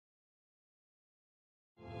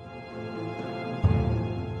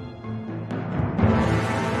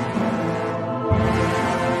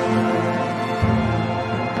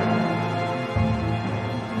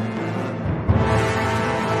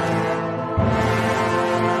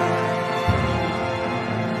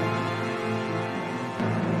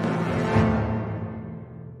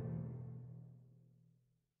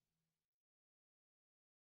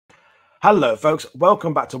Hello, folks.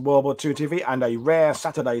 Welcome back to World War II TV and a rare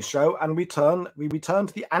Saturday show. And we return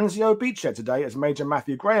to the Anzio beachhead today as Major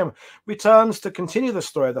Matthew Graham returns to continue the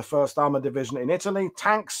story of the 1st Armored Division in Italy.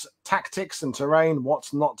 Tanks, tactics, and terrain.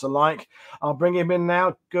 What's not to like? I'll bring him in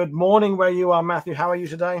now. Good morning, where you are, Matthew. How are you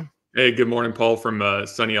today? Hey, good morning, Paul, from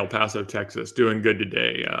sunny El Paso, Texas. Doing good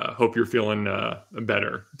today. Hope you're feeling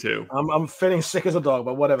better too. I'm feeling sick as a dog,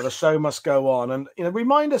 but whatever. The show must go on. And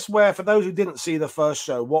remind us where, for those who didn't see the first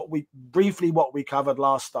show, what we covered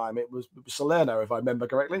last time. It was Salerno, if I remember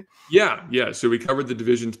correctly. Yeah. So we covered the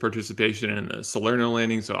division's participation in the Salerno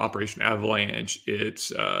landing, so Operation Avalanche.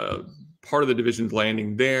 It's part of the division's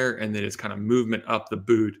landing there, and then it's kind of movement up the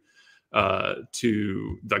boot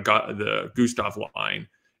to the Gustav line.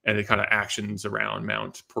 And the kind of actions around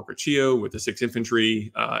Mount Porchia with the 6th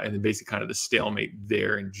Infantry, and then basically kind of the stalemate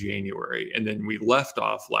there in January. And then we left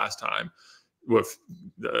off last time with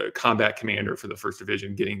the combat commander for the 1st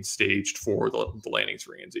Division getting staged for the landings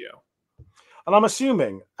for Anzio. And I'm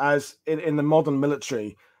assuming, as in the modern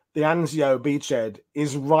military, the Anzio beachhead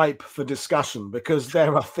is ripe for discussion because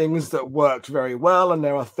there are things that worked very well and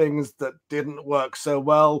there are things that didn't work so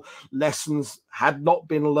well. Lessons had not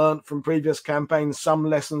been learned from previous campaigns. Some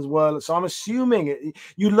lessons were. So I'm assuming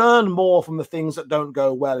you learn more from the things that don't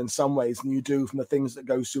go well in some ways than you do from the things that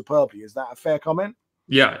go superbly. Is that a fair comment?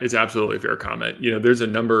 Yeah, it's absolutely a fair comment. There's a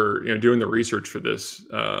number, doing the research for this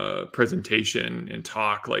presentation and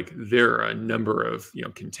talk, like there are a number of,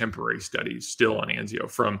 contemporary studies still on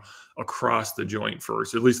Anzio from across the joint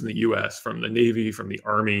force, at least in the US, from the Navy, from the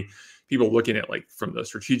Army, people looking at like from the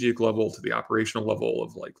strategic level to the operational level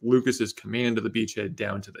of like Lucas's command of the beachhead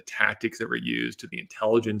down to the tactics that were used to the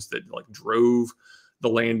intelligence that like drove the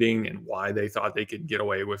landing and why they thought they could get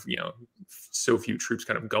away with, so few troops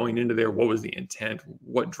kind of going into there. What was the intent?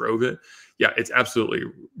 What drove it? Yeah, it's absolutely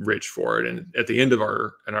rich for it. And at the end of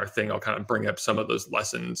our thing, I'll kind of bring up some of those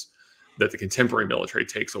lessons that the contemporary military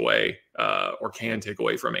takes away or can take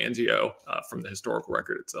away from Anzio from the historical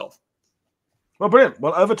record itself. Well, brilliant.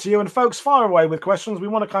 Well, over to you. And folks, fire away with questions. We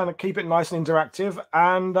want to kind of keep it nice and interactive.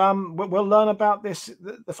 And we'll learn about this.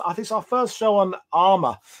 I think it's our first show on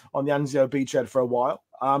armor on the Anzio beachhead for a while.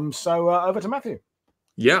 So over to Matthew.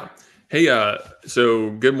 Yeah. Hey, so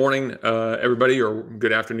good morning, everybody, or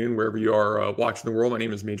good afternoon, wherever you are watching the world. My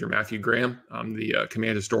name is Major Matthew Graham. I'm the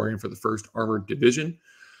command historian for the 1st Armored Division.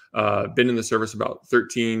 Been in the service about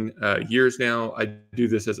 13 years now. I do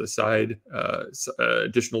this as a side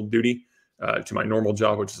additional duty to my normal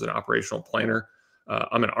job, which is an operational planner.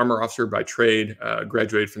 I'm an armor officer by trade,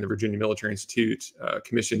 graduated from the Virginia Military Institute,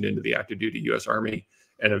 commissioned into the active duty U.S. Army,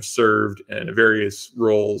 and have served in various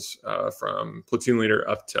roles from platoon leader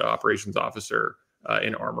up to operations officer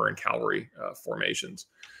in armor and cavalry formations.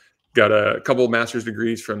 Got a couple of master's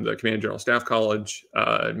degrees from the Command General Staff College,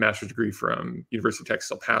 master's degree from University of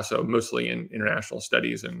Texas, El Paso, mostly in international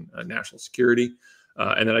studies and national security.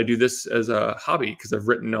 And then I do this as a hobby because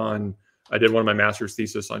I did one of my master's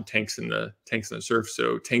thesis on tanks in the surf.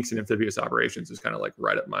 So tanks and amphibious operations is kind of like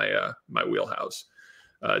right up my my wheelhouse.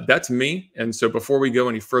 That's me. And so before we go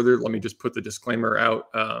any further, let me just put the disclaimer out.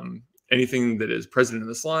 Anything that is present in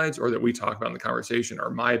the slides or that we talk about in the conversation are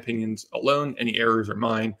my opinions alone. Any errors are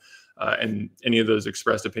mine. And any of those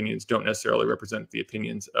expressed opinions don't necessarily represent the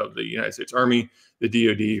opinions of the United States Army, the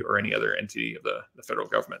DoD, or any other entity of the federal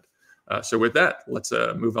government. So with that, let's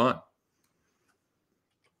move on.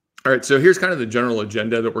 All right, so here's kind of the general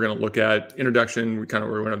agenda that we're going to look at. Introduction, we're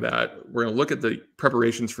going to look at the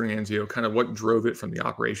preparations for Anzio, kind of what drove it from the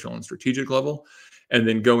operational and strategic level, and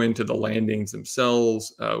then go into the landings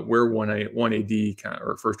themselves, where 1AD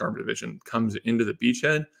or 1st Armored Division comes into the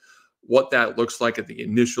beachhead, what that looks like at the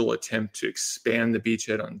initial attempt to expand the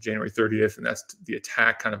beachhead on January 30th, and that's the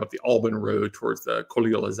attack kind of up the Alban Road towards the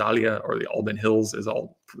Colli della Zalia, or the Alban Hills, as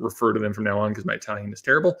I'll refer to them from now on because my Italian is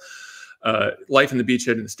terrible. Life in the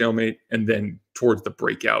beachhead and the stalemate, and then towards the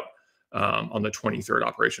breakout on the 23rd,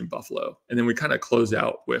 Operation Buffalo. And then we kind of close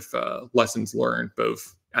out with lessons learned,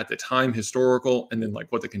 both at the time historical, and then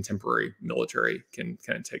like what the contemporary military can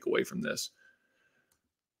kind of take away from this.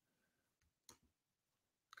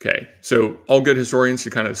 Okay, so all good historians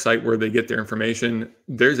should kind of cite where they get their information.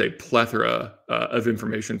 There's a plethora of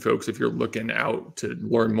information, folks, if you're looking out to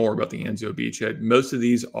learn more about the Anzio beachhead. Most of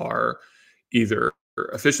these are either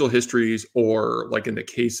official histories, or like in the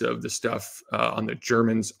case of the stuff on the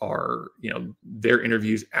Germans are, their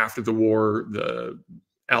interviews after the war. The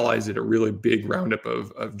Allies did a really big roundup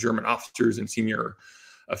of German officers and senior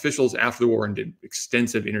officials after the war and did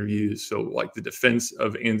extensive interviews. So like the defense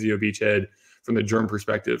of Anzio beachhead from the German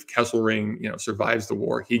perspective, Kesselring, survives the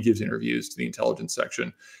war. He gives interviews to the intelligence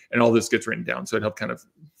section, and all this gets written down. So it helped kind of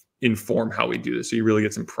inform how we do this. So you really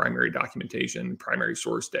get some primary documentation, primary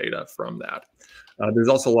source data from that. There's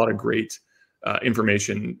also a lot of great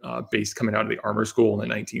information based coming out of the armor school in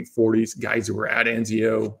the 1940s, guys who were at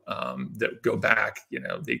Anzio that go back,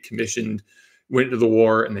 they commissioned, went to the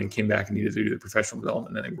war, and then came back and needed to do the professional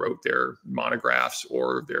development, and then they wrote their monographs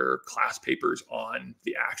or their class papers on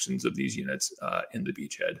the actions of these units in the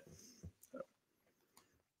beachhead.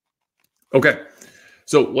 Okay,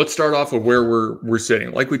 so let's start off with where we're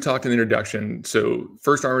sitting. Like we talked in the introduction, so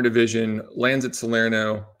 1st Armored Division lands at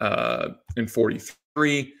Salerno in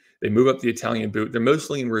 43. They move up the Italian boot. They're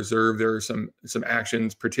mostly in reserve. There are some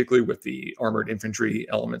actions, particularly with the armored infantry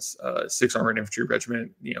elements. 6th Armored Infantry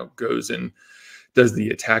Regiment, goes and does the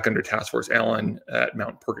attack under Task Force Allen at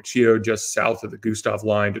Mount Porchia, just south of the Gustav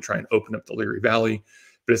Line, to try and open up the Leary Valley.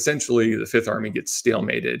 But essentially, the 5th Army gets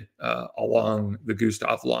stalemated along the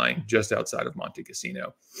Gustav Line, just outside of Monte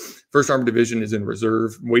Cassino. 1st Armored Division is in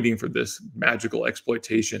reserve, waiting for this magical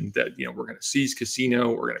exploitation that, we're going to seize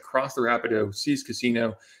Cassino, we're going to cross the Rapido, seize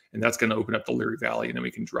Cassino, and that's going to open up the Leary Valley, and then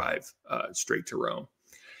we can drive straight to Rome.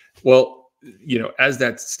 Well, as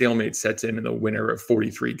that stalemate sets in the winter of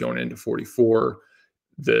 43 going into 44,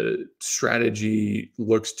 the strategy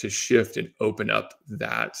looks to shift and open up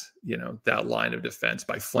that, that line of defense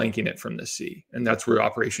by flanking it from the sea. And that's where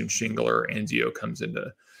Operation Shingle or Anzio comes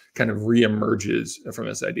into, kind of reemerges from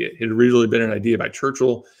this idea. It had originally been an idea by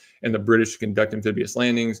Churchill and the British to conduct amphibious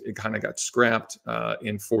landings. It kind of got scrapped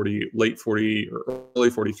in late 40 or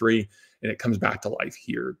early 43, and it comes back to life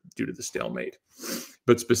here due to the stalemate.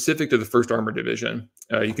 But specific to the 1st Armored Division,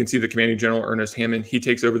 you can see the commanding general, Ernest Hammond. He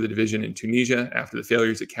takes over the division in Tunisia after the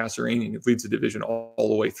failures at Kasserine, and he leads the division all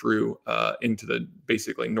the way through into the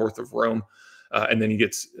basically north of Rome. And then he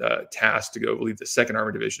gets tasked to go lead the 2nd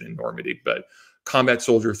Armored Division in Normandy. But combat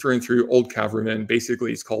soldier through and through, old cavalryman.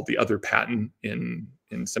 Basically, he's called the other Patton in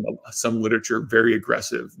some literature. Very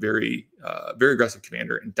aggressive, very aggressive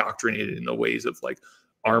commander, indoctrinated in the ways of like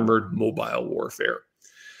armored mobile warfare.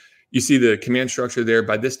 You see the command structure there.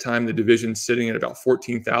 By this time, the division's sitting at about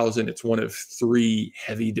 14,000. It's one of 3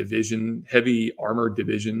 heavy armored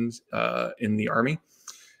divisions in the Army,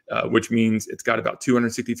 which means it's got about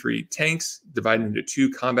 263 tanks divided into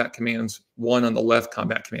 2 combat commands. One on the left,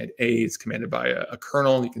 Combat Command A, is commanded by a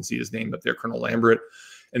colonel. You can see his name up there, Colonel Lambert.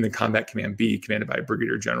 And then Combat Command B, commanded by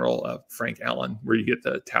Brigadier General Frank Allen, where you get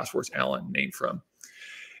the Task Force Allen name from.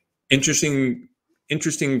 Interesting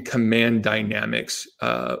command dynamics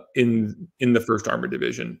in the 1st Armored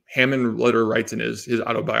Division. Hammond later writes in his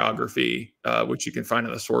autobiography, which you can find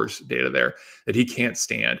in the source data there, that he can't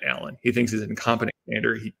stand Allen. He thinks he's an incompetent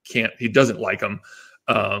commander. He doesn't like him.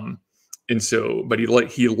 And so, but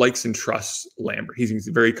he likes and trusts Lambert. He's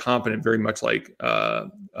very competent, very much like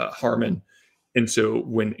Harmon. And so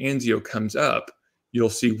when Anzio comes up, you'll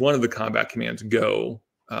see one of the combat commands go,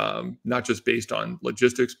 not just based on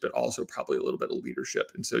logistics, but also probably a little bit of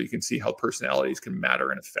leadership. And so you can see how personalities can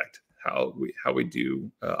matter and affect how we do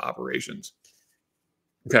operations.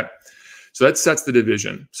 Okay, so that sets the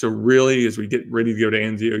division. So really, as we get ready to go to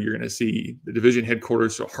Anzio, you're going to see the division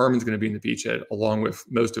headquarters. So Harmon's going to be in the beachhead, along with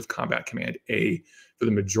most of Combat Command A for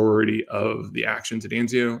the majority of the actions at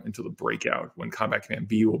Anzio until the breakout, when Combat Command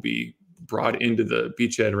B will be brought into the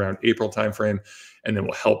beachhead around April timeframe, and then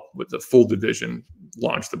will help with the full division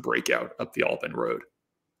launch the breakout up the Alban Road.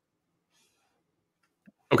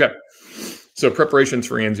 Okay, so preparations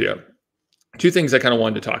for Anzio. 2 things I kind of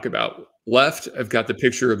wanted to talk about. Left, I've got the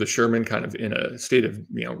picture of the Sherman kind of in a state of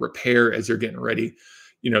repair as they're getting ready.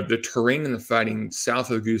 The terrain and the fighting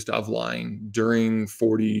south of the Gustav Line during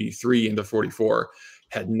 43 into 44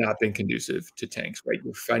 had not been conducive to tanks, right?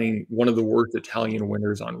 You're fighting one of the worst Italian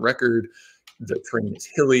winters on record. The terrain is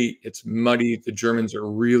hilly, it's muddy. The Germans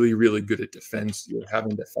are really, really good at defense. You're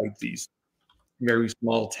having to fight these very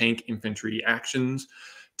small tank infantry actions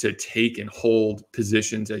to take and hold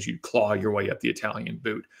positions as you claw your way up the Italian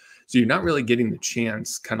boot. So you're not really getting the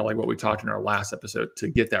chance, kind of like what we talked in our last episode, to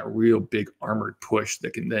get that real big armored push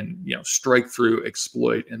that can then, strike through,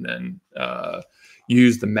 exploit, and then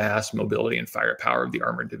use the mass, mobility, and firepower of the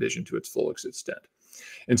armored division to its full extent.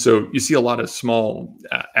 And so you see a lot of small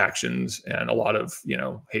actions and a lot of,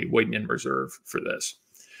 hey, waiting in reserve for this.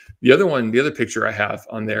 The other picture I have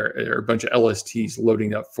on there are a bunch of LSTs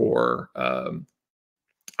loading up for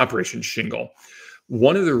Operation Shingle.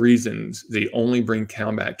 One of the reasons they only bring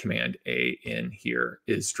Combat Command A in here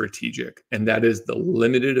is strategic, and that is the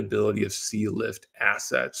limited ability of sea lift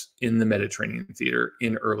assets in the Mediterranean theater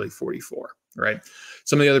in early 44, right?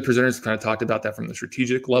 Some of the other presenters kind of talked about that from the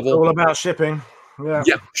strategic level. It's all about shipping.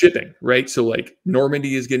 Yeah, shipping, right? So like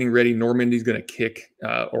Normandy is getting ready. Normandy's going to kick,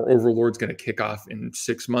 or Overlord's going to kick off in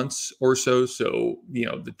 6 months or so. So, you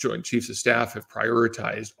know, the Joint Chiefs of Staff have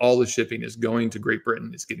prioritized all the shipping is going to Great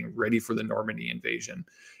Britain. It's getting ready for the Normandy invasion.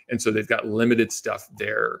 And so they've got limited stuff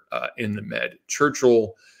there in the Med.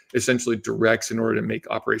 Churchill essentially directs, in order to make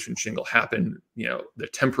Operation Shingle happen, you know, the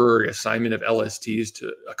temporary assignment of LSTs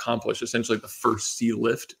to accomplish essentially the first sea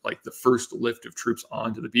lift, like the first lift of troops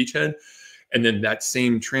onto the beachhead. And then that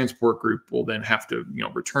same transport group will then have to, you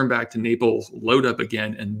know, return back to Naples, load up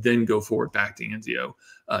again, and then go forward back to Anzio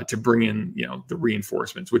to bring in, you know, the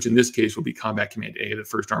reinforcements, which in this case will be Combat Command A, the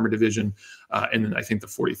 1st Armored Division, and then I think the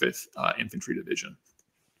 45th Infantry Division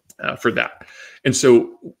for that. And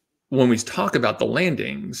so when we talk about the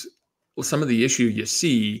landings, well, some of the issue you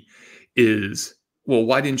see is, well,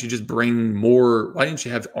 why didn't you just bring more? Why didn't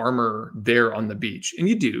you have armor there on the beach? And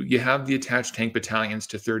you do. You have the attached tank battalions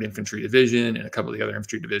to 3rd Infantry Division and a couple of the other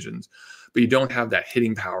infantry divisions, but you don't have that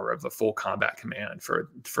hitting power of the full combat command for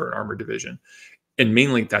an armored division. And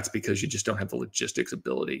mainly that's because you just don't have the logistics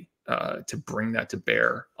ability to bring that to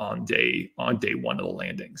bear on day one of the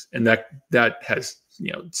landings. And that has,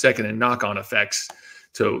 you know, second and knock-on effects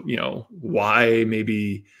to, you know, why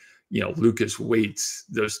maybe, you know, Lucas waits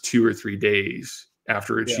those 2 or 3 days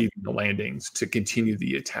after achieving the landings to continue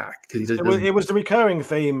the attack. Because it was the recurring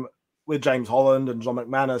theme with James Holland and John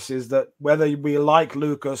McManus, is that whether we like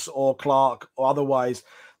Lucas or Clark or otherwise,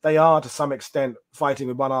 they are to some extent fighting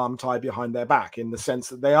with one arm tied behind their back, in the sense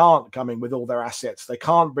that they aren't coming with all their assets. They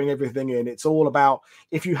can't bring everything in. It's all about,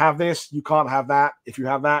 if you have this, you can't have that. If you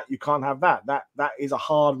have that, you can't have that. That is a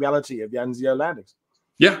hard reality of the Anzio landings.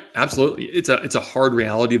 Yeah, absolutely. It's a hard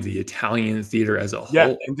reality of the Italian theater as a whole.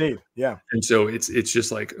 Yeah, indeed. Yeah. And so it's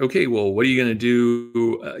just like, okay, well, what are you going to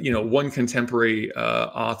do? You know, one contemporary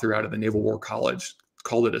author out of the Naval War College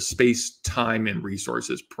called it a space, time, and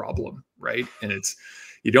resources problem, right? And it's,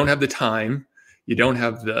 you don't have the time, you don't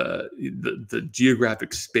have the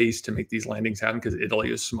geographic space to make these landings happen, because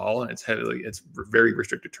Italy is small and it's very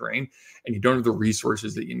restricted terrain, and you don't have the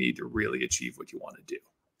resources that you need to really achieve what you want to do.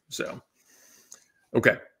 So,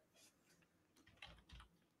 okay.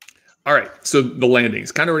 All right. So the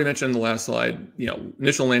landings, kind of already mentioned in the last slide, you know,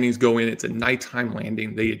 initial landings go in, it's a nighttime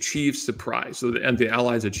landing. They achieve surprise. So the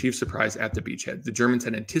Allies achieve surprise at the beachhead. The Germans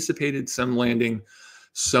had anticipated some landing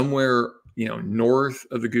somewhere, you know, north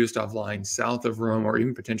of the Gustav Line, south of Rome, or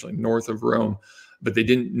even potentially north of Rome, but they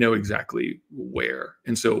didn't know exactly where.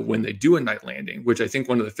 And so when they do a night landing, which I think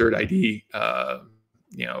one of the third ID,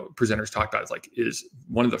 you know, presenters talked about, is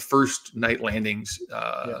one of the first night landings.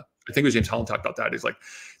 I think it was James Holland talked about that. It's like,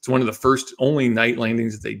 it's one of the first only night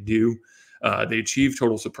landings that they do. They achieve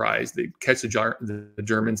total surprise. They catch the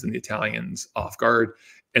Germans and the Italians off guard,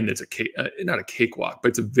 and it's not a cakewalk,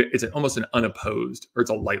 but it's almost an unopposed, or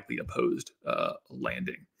it's a lightly opposed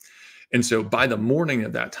landing. And so by the morning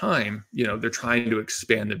of that time, you know, they're trying to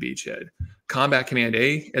expand the beachhead. Combat Command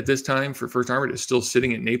A at this time for 1st Armored is still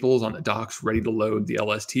sitting at Naples on the docks, ready to load the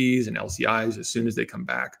LSTs and LCIs as soon as they come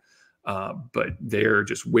back. But they're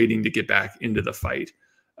just waiting to get back into the fight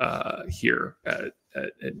here at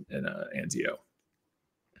Anzio.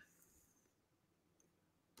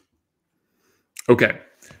 Okay,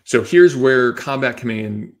 so here's where Combat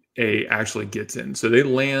Command A actually gets in. So they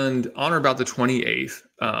land on or about the 28th.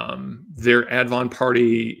 Their Advon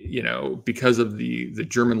party, you know, because of the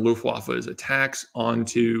German Luftwaffe's attacks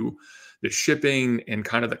onto the shipping and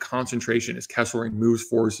kind of the concentration as Kesselring moves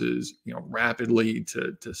forces, you know, rapidly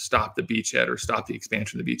to stop the beachhead or stop the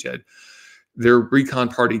expansion of the beachhead, their recon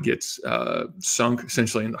party gets sunk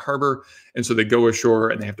essentially in the harbor. And so they go ashore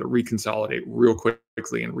and they have to reconsolidate real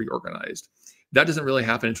quickly and reorganized. That doesn't really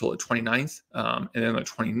happen until the 29th. And then on the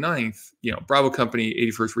 29th, you know, Bravo Company,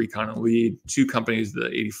 81st Recon and Lead, 2 companies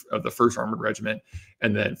of the 1st Armored Regiment,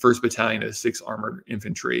 and then 1st Battalion of 6th Armored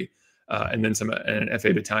Infantry, and then an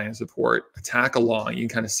FA battalion support attack along. You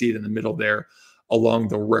can kind of see it in the middle there along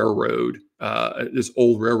the railroad, this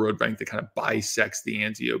old railroad bank that kind of bisects the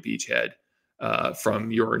Anzio beachhead from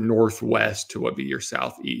your northwest to what would be your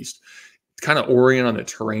southeast. Kind of orient on the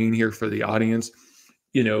terrain here for the audience.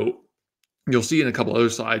 You know, you'll see in a couple other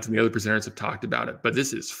slides, and the other presenters have talked about it, but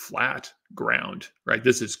this is flat ground, right?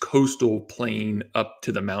 This is coastal plain up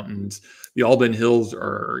to the mountains. The Alban Hills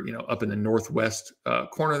are, you know, up in the northwest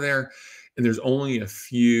corner there, and there's only a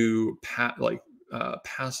few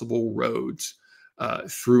passable roads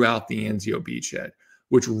throughout the Anzio beachhead,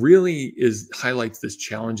 which really highlights this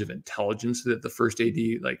challenge of intelligence that the 1st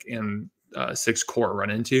AD and 6th Corps run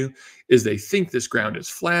into, is they think this ground is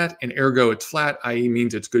flat, and ergo it's flat, i.e.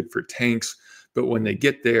 means it's good for tanks, But when they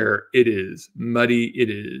get there, it is muddy. It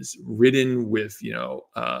is ridden with, it's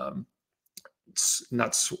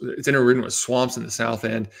interridden with swamps in the south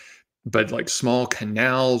end, but like small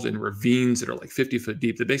canals and ravines that are like 50 foot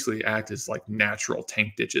deep that basically act as like natural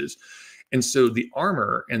tank ditches. And so the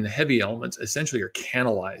armor and the heavy elements essentially are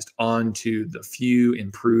canalized onto the few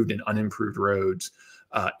improved and unimproved roads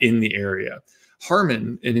in the area.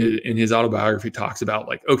 Harmon in his autobiography talks about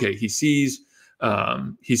like, okay, he sees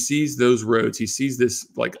those roads, he sees this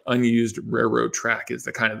like unused railroad track is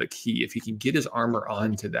the kind of the key. If he can get his armor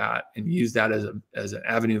onto that and use that as an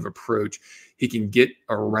avenue of approach, he can get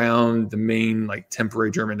around the main like temporary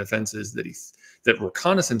German defenses that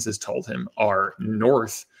reconnaissance has told him are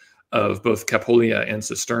north of both Capolia and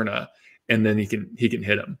Cisterna, and then he can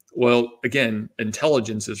hit them. Well, again,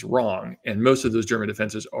 intelligence is wrong, and most of those German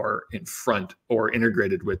defenses are in front or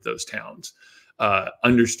integrated with those towns.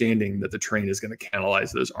 Understanding that the terrain is going to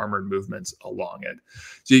canalize those armored movements along it.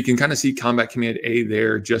 So you can kind of see Combat Command A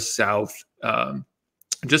there just south,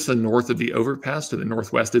 just the north of the overpass to the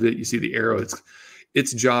northwest of it. You see the arrow.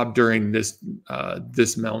 Its job during this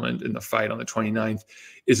moment in the fight on the 29th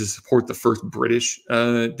is to support the 1st British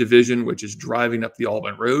Division, which is driving up the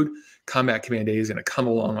Albany Road. Combat Command A is going to come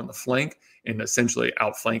along on the flank and essentially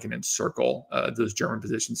outflank and encircle those German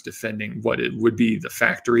positions defending what it would be the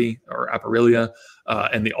factory or Aparilia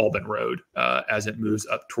and the Albany Road as it moves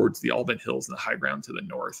up towards the Albany Hills and the high ground to the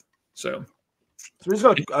north. So we've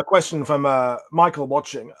got a question from Michael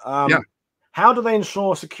watching. Yeah. How do they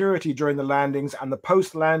ensure security during the landings and the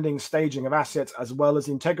post-landing staging of assets, as well as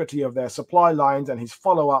the integrity of their supply lines? And his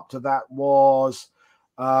follow-up to that was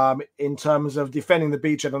in terms of defending the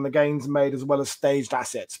beachhead and the gains made, as well as staged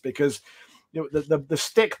assets. Because the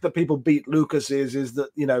stick that people beat Lucas is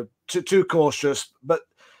that too cautious, but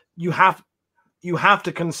you have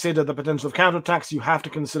to consider the potential of counterattacks. You have to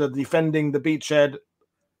consider defending the beachhead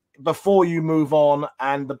before you move on,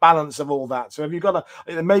 and the balance of all that. So have you got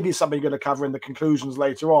it may be something you're going to cover in the conclusions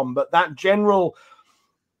later on, but that general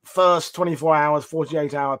first 24 hours,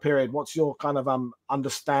 48-hour period, what's your kind of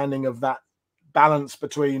understanding of that balance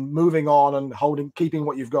between moving on and keeping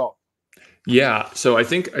what you've got? Yeah, so I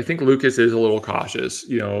think Lucas is a little cautious.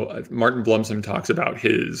 Martin Blumsom talks about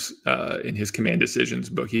his in his Command Decisions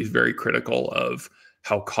book. He's very critical of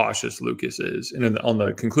how cautious Lucas is. And on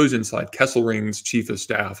the conclusion slide, Kesselring's chief of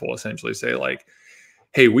staff will essentially say like,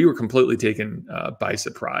 hey, we were completely taken by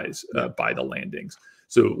surprise by the landings.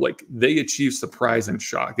 So like they achieved surprise and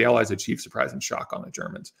shock. The Allies achieved surprise and shock on the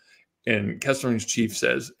Germans. And Kesselring's chief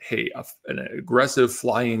says, hey, an aggressive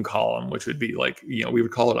flying column, which would be like, we would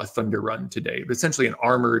call it a thunder run today, but essentially an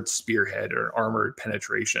armored spearhead or an armored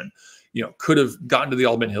penetration, could have gotten to the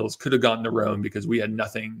Albany Hills, could have gotten to Rome because we had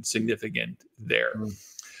nothing significant there.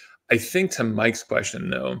 I think to Mike's question,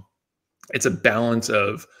 though, it's a balance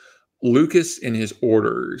of Lucas in his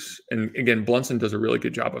orders. And again, Blumsom does a really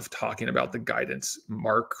good job of talking about the guidance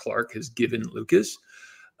Mark Clark has given Lucas.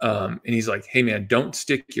 And he's like, hey, man, don't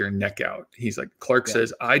stick your neck out. He's like, Clark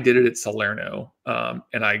says, I did it at Salerno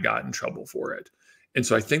and I got in trouble for it. And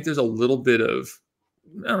so I think there's a little bit of,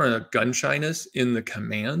 gun shyness in the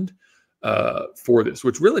command for this,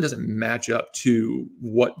 which really doesn't match up to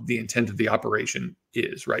what the intent of the operation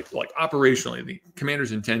is, right? Like operationally, the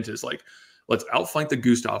commander's intent is like, let's outflank the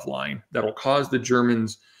Gustav line. That'll cause the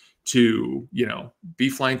Germans to, be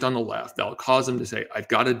flanked on the left. That'll cause them to say, I've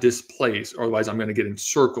got to displace, or otherwise I'm going to get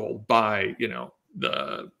encircled by,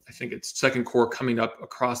 I think it's Second Corps coming up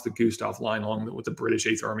across the Gustav line along with the British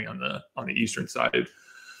Eighth Army on the eastern side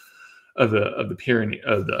of the Pyrenees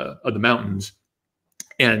of the mountains.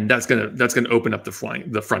 And that's gonna open up the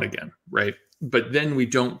front again, right? But then we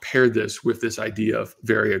don't pair this with this idea of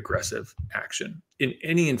very aggressive action. In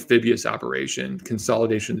any amphibious operation,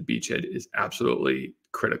 consolidation of the beachhead is absolutely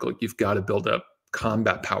critical. You've got to build up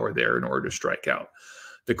combat power there in order to strike out.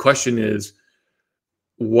 The question is,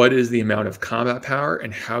 what is the amount of combat power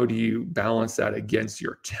and how do you balance that against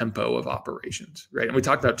your tempo of operations, right? And we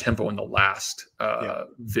talked about tempo in the last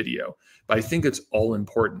video, but I think it's all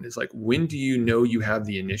important. It's like, when do you know you have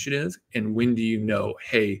the initiative and when do you know,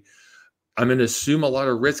 hey, I'm going to assume a lot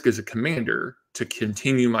of risk as a commander to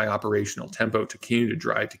continue my operational tempo, to continue to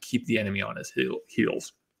drive, to keep the enemy on his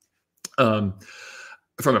heels.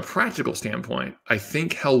 From a practical standpoint, I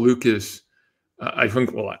think how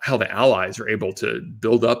how the Allies are able to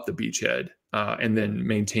build up the beachhead and then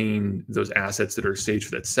maintain those assets that are staged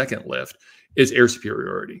for that second lift is air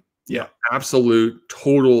superiority. Yeah, absolute,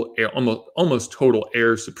 total, almost total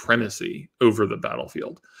air supremacy over the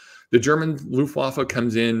battlefield. The German Luftwaffe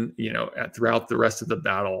comes in, throughout the rest of the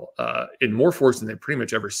battle in more force than they've pretty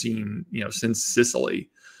much ever seen, since Sicily.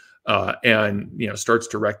 and starts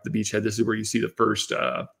to wreck the beachhead. This is where you see the first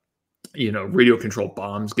radio controlled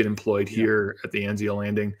bombs get employed here at the Anzio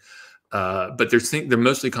landing. But they're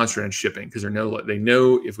mostly concentrated on shipping because they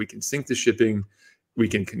know if we can sink the shipping, we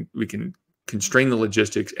can constrain the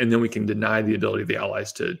logistics, and then we can deny the ability of the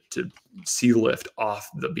Allies to sea lift off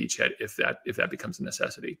the beachhead if that becomes a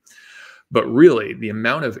necessity. But really, the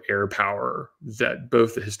amount of air power that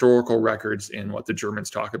both the historical records and what the Germans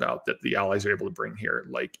talk about that the Allies are able to bring here,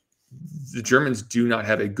 like the Germans do not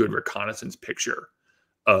have a good reconnaissance picture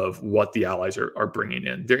of what the Allies are bringing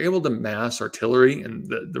in. They're able to mass artillery, and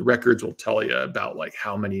the records will tell you about like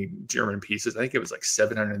how many German pieces. I think it was like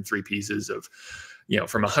 703 pieces of,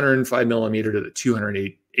 from 105 millimeter to the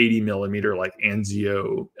 280 millimeter, like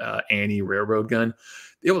Anzio Annie railroad gun.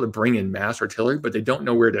 They're able to bring in mass artillery, but they don't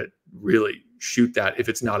know where to really shoot that if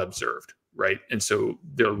it's not observed, right? And so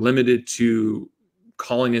they're limited to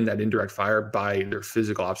calling in that indirect fire by their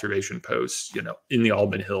physical observation posts, in the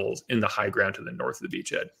Alban Hills, in the high ground to the north of the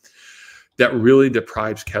beachhead. That really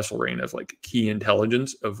deprives Kesselring of like key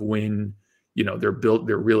intelligence of when, they're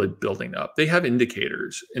really building up. They have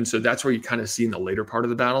indicators. And so that's where you kind of see in the later part of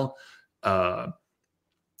the battle, the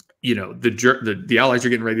Allies are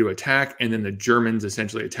getting ready to attack, and then the Germans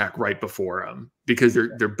essentially attack right before them because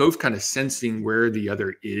they're both kind of sensing where the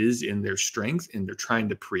other is in their strength, and they're trying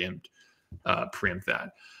to preempt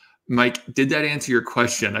that. Mike, did that answer your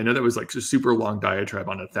question? I know that was like a super long diatribe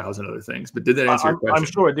on 1,000 other things, but did that answer your question? I'm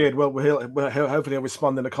sure it did. Well, hopefully he'll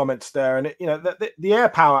respond in the comments there. And the air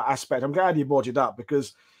power aspect, I'm glad you brought it up,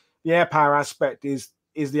 because the air power aspect is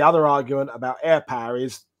the other argument about air power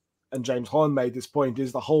is, and James Holland made this point,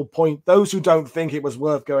 is the whole point. Those who don't think it was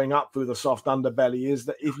worth going up through the soft underbelly is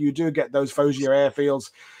that if you do get those Foggia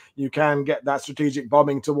airfields, you can get that strategic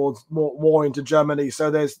bombing towards more into Germany. So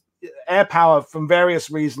there's air power from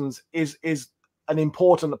various reasons is an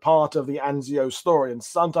important part of the Anzio story, and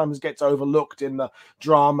sometimes gets overlooked in the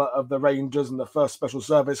drama of the Rangers and the 1st Special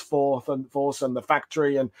Service Force and the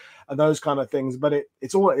factory and those kind of things. But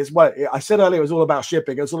it's what I said earlier, it was all about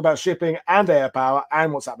shipping. It's all about shipping and air power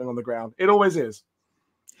and what's happening on the ground. It always is.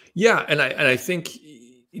 Yeah, and I think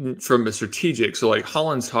from a strategic, so like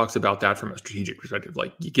Hollins talks about that from a strategic perspective,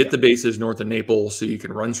 like you get the bases north of Naples so you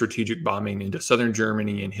can run strategic bombing into southern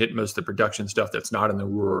Germany and hit most of the production stuff that's not in the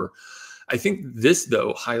Ruhr. I think this,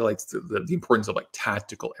 though, highlights the importance of like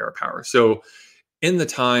tactical air power. So in the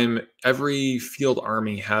time, every field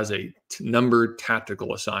army has a numbered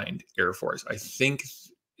tactical assigned air force. I think,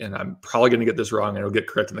 and I'm probably going to get this wrong, and it'll get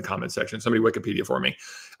correct in the comment section. Somebody Wikipedia for me.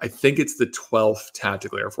 I think it's the 12th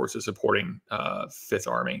Tactical Air Force is supporting 5th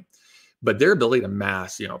Army. But their ability to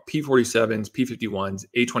mass, P-47s, P-51s,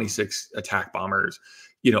 A-26 attack bombers,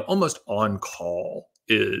 almost on call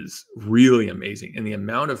is really amazing. And the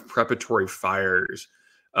amount of preparatory fires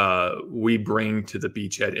we bring to the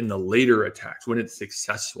beachhead in the later attacks when it's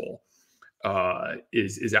successful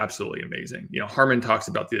is absolutely amazing. Harmon talks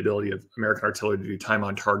about the ability of American artillery to do time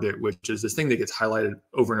on target, which is this thing that gets highlighted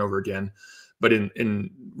over and over again. But in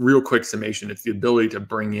real quick summation, it's the ability to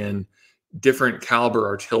bring in different caliber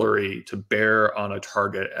artillery to bear on a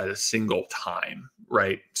target at a single time,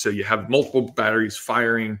 right? So you have multiple batteries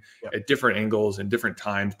firing at different angles and different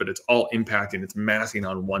times, but it's all impacting, it's massing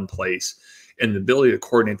on one place. And the ability to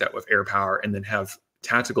coordinate that with air power and then have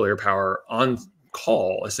tactical air power on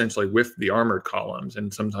call, essentially with the armored columns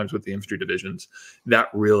and sometimes with the infantry divisions, that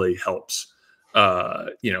really helps,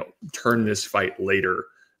 turn this fight later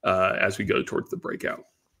as we go towards the breakout.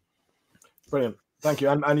 Brilliant. Thank you.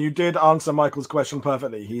 And you did answer Michael's question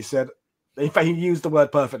perfectly. He said, in fact, he used the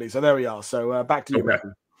word perfectly. So there we are. So back to you.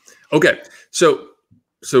 Okay. So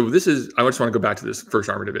this is, I just want to go back to this 1st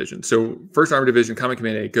Armored Division. So 1st Armored Division, Command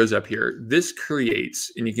Command 8 goes up here. This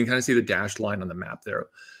creates, and you can kind of see the dashed line on the map there,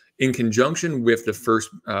 in conjunction with the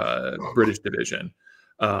 1st British Division,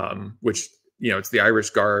 which, it's the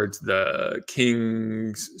Irish Guards, the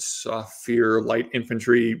King's Saphir Light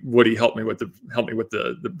Infantry. Woody, help me with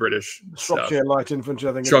the British Shropshire Light Infantry,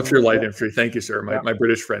 I think. Shropshire Light Infantry. Thank you, sir. My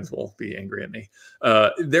British friends will be angry at me.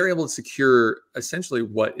 They're able to secure essentially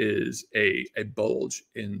what is a bulge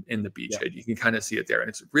in the beachhead. You can kind of see it there, and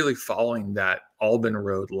it's really following that Alban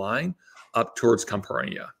Road line up towards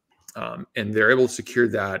Campania. And they're able to secure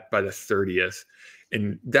that by the 30th.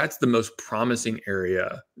 And that's the most promising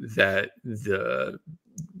area that the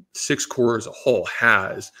 6th Corps as a whole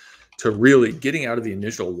has to really getting out of the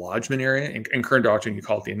initial lodgement area. And current doctrine, you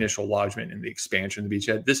call it the initial lodgement and the expansion of the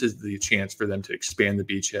beachhead. This is the chance for them to expand the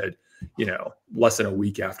beachhead, less than a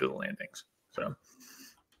week after the landings. So,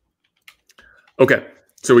 okay.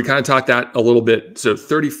 So we kind of talked that a little bit. So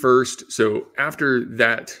 31st. So after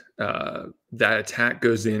that that attack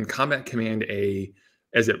goes in. Combat Command A,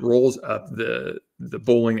 as it rolls up the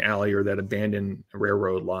bowling alley or that abandoned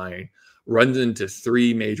railroad line, runs into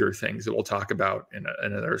three major things that we'll talk about in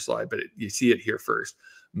another slide, but you see it here first: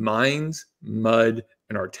 mines, mud,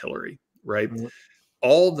 and artillery, right? Mm-hmm.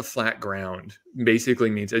 All the flat ground basically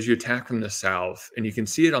means as you attack from the south, and you can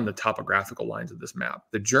see it on the topographical lines of this map,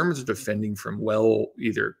 the Germans are defending from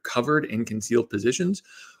either covered and concealed positions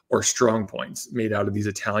or strong points made out of these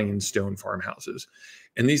Italian stone farmhouses.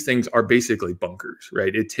 And these things are basically bunkers,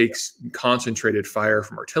 right? It takes concentrated fire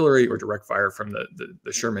from artillery or direct fire from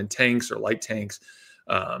the Sherman tanks or light tanks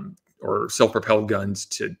or self-propelled guns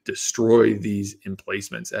to destroy these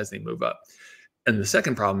emplacements as they move up. And the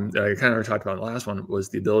second problem that I kind of talked about in the last one was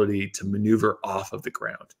the ability to maneuver off of the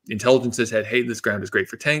ground. The intelligence has said, hey, this ground is great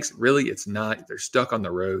for tanks. Really, it's not. They're stuck on the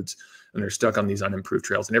roads and they're stuck on these unimproved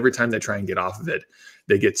trails. And every time they try and get off of it,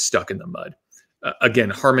 they get stuck in the mud. Again,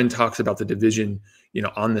 Harmon talks about the division,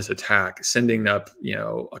 on this attack, sending up,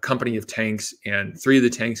 a company of tanks, and 3 of the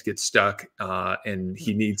tanks get stuck, and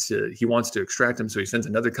he wants to extract them. So he sends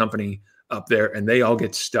another company up there and they all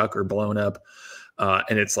get stuck or blown up.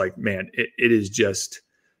 And it's like, man, it is just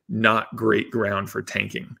not great ground for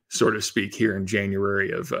tanking, so to speak, here in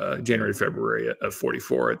February of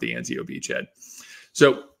 44 at the Anzio beachhead.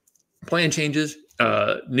 So plan changes.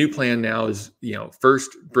 New plan now is,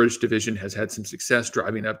 first British division has had some success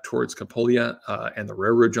driving up towards Capolia and the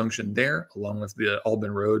railroad junction there, along with the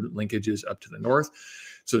Albany Road linkages up to the north.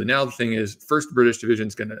 So now the thing is, first British division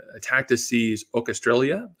is going to attack to seize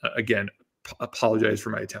Ocastralia. Again, apologize for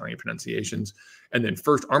my Italian pronunciations. And then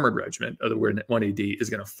first Armored Regiment of the 1AD is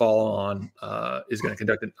going to follow on, is going to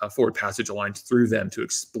conduct a forward passage alliance through them to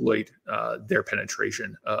exploit their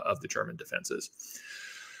penetration of the German defenses.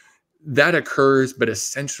 That occurs, but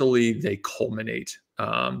essentially they culminate.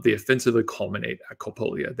 They offensively culminate at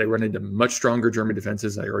Capolia. They run into much stronger German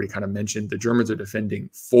defenses. I already kind of mentioned the Germans are defending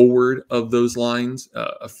forward of those lines,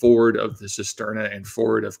 forward of the Cisterna and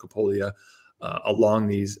forward of Capolia, along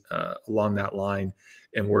that line,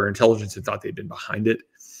 and where intelligence had thought they'd been behind it.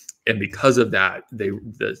 And because of that,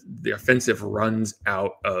 the offensive runs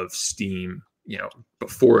out of steam,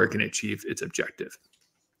 before it can achieve its objective.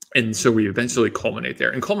 And so we eventually culminate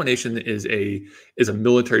there. And culmination is a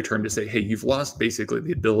military term to say, hey, you've lost basically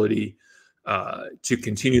the ability to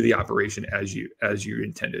continue the operation as you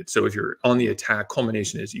intended. So if you're on the attack,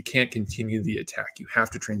 culmination is you can't continue the attack. You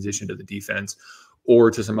have to transition to the defense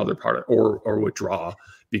or to some other part or withdraw,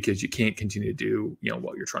 because you can't continue to do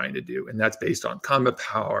what you're trying to do. And that's based on combat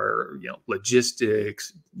power,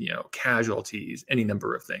 logistics, casualties, any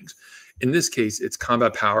number of things. In this case, it's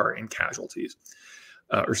combat power and casualties.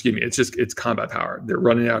 It's combat power.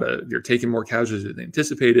 They're taking more casualties than they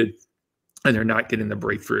anticipated, and they're not getting the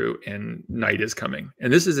breakthrough, and night is coming.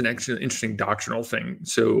 And this is an interesting doctrinal thing.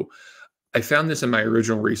 So I found this in my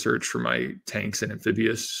original research for my tanks and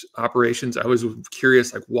amphibious operations. I was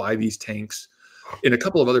curious, why these tanks, in a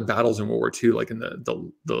couple of other battles in World War II, like in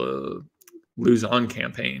the Luzon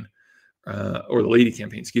campaign, or the Lady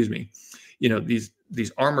campaign, excuse me,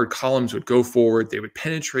 these armored columns would go forward, they would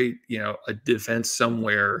penetrate, a defense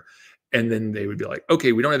somewhere, and then they would be like,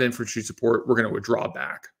 okay, we don't have infantry support, we're going to withdraw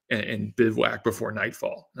back and bivouac before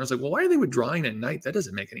nightfall. And I was like, well, why are they withdrawing at night? That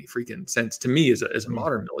doesn't make any freaking sense to me as a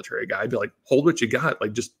modern military guy. I'd be like, hold what you got,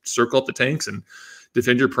 just circle up the tanks and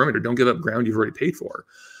defend your perimeter. Don't give up ground you've already paid for.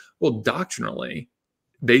 Well, doctrinally,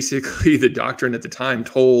 basically the doctrine at the time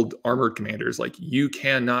told armored commanders, you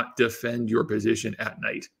cannot defend your position at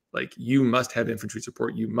night. You must have infantry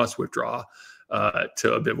support. You must withdraw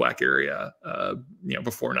to a bivouac area,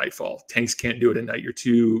 before nightfall. Tanks can't do it at night. You're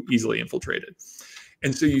too easily infiltrated.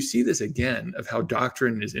 And so you see this again of how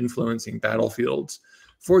doctrine is influencing battlefields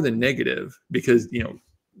for the negative, because,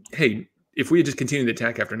 hey, if we had just continued the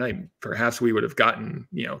attack after night, perhaps we would have gotten,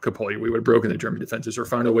 Capolia. We would have broken the German defenses or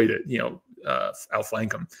found a way to,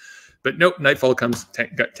 outflank them. But nope, nightfall comes,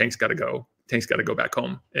 tanks got to go. Tanks got to go back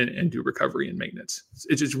home and do recovery and maintenance.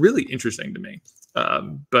 It's just really interesting to me.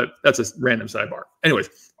 But that's a random sidebar. Anyways.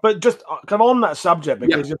 But just come on that subject,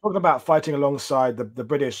 because you're talking about fighting alongside the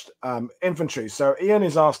British infantry. So Ian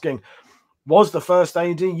is asking, was the first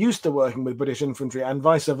AD used to working with British infantry, and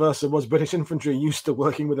vice versa, was British infantry used to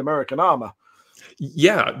working with American armor?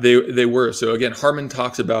 Yeah, they were. So again, Harmon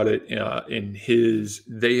talks about it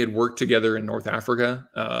they had worked together in North Africa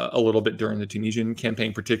a little bit during the Tunisian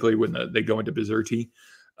campaign, particularly when they go into Bizerti.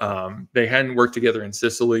 They hadn't worked together in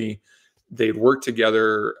Sicily. They'd worked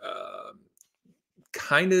together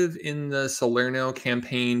kind of in the Salerno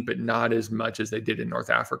campaign, but not as much as they did in North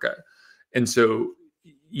Africa. And so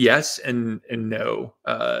yes and no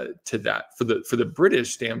to that. For the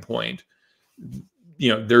British standpoint,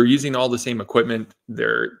 they're using all the same equipment.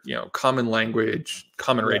 They're, common language,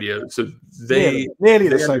 common radio. So they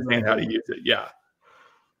understand how to use it. Yeah.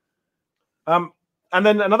 And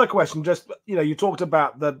then another question, just, you talked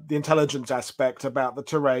about the intelligence aspect, about the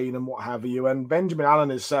terrain and what have you. And Benjamin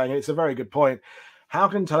Allen is saying, it's a very good point. How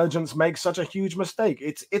can intelligence make such a huge mistake?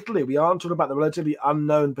 It's Italy. We aren't talking about the relatively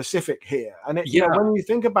unknown Pacific here. And when you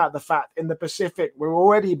think about the fact in the Pacific, we're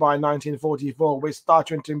already by 1944, we're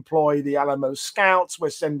starting to employ the Alamo Scouts. We're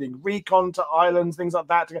sending recon to islands, things like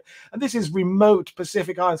that. And this is remote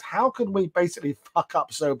Pacific islands. How could we basically fuck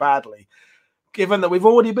up so badly, given that we've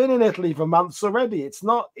already been in Italy for months already? It's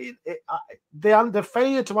not the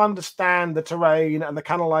failure to understand the terrain and the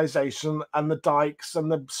canalization and the dikes and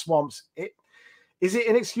the swamps. Is it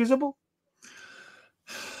inexcusable?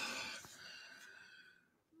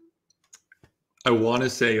 I want to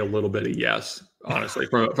say a little bit of yes, honestly,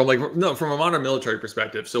 from a modern military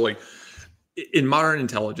perspective. So like in modern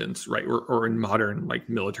intelligence, right, or in modern like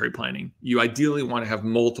military planning, you ideally want to have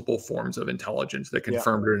multiple forms of intelligence that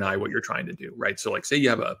confirm or deny what you're trying to do, right? So like say you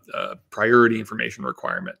have a priority information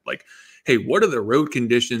requirement, like, hey, what are the road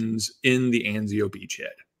conditions in the Anzio beachhead?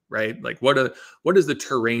 Right? Like what is the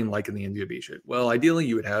terrain like in the Anzio beachhead? Well, ideally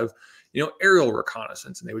you would have, aerial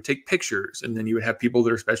reconnaissance, and they would take pictures, and then you would have people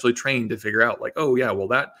that are specially trained to figure out like, oh yeah, well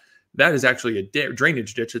that is actually a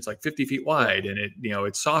drainage ditch. It's like 50 feet wide, and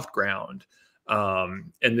it's soft ground.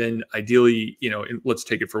 And then ideally, let's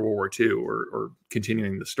take it for World War II or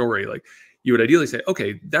continuing the story, like you would ideally say,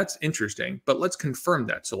 okay, that's interesting, but let's confirm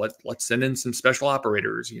that. So let's send in some special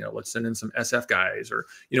operators, let's send in some SF guys, or,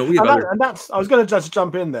 we have I was going to just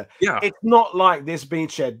jump in there. Yeah. It's not like this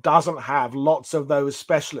beachhead doesn't have lots of those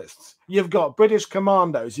specialists. You've got British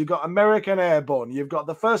commandos, you've got American Airborne, you've got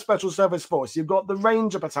the 1st Special Service Force, you've got the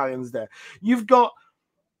Ranger battalions there. You've got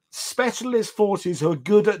specialist forces who are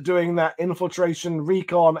good at doing that infiltration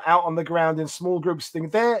recon out on the ground in small groups thing.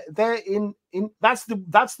 They're in that's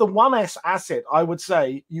the one asset I would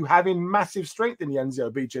say you have in massive strength in the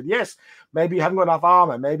Anzio beachhead. Yes, maybe you haven't got enough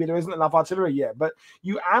armor, maybe there isn't enough artillery yet, but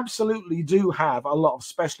you absolutely do have a lot of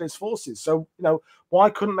specialist forces. So why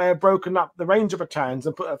couldn't they have broken up the Ranger battalions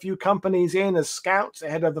and put a few companies in as scouts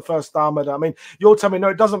ahead of the 1st Armored? I mean, you'll tell me no,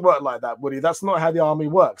 it doesn't work like that, Woody. That's not how the army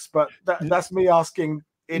works. But that's me asking.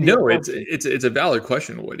 No, it's a valid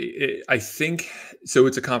question, Woody. I think so.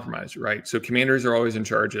 It's a compromise, right? So commanders are always in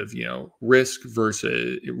charge of risk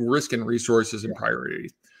and resources and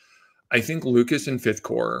priorities. I think Lucas and 5th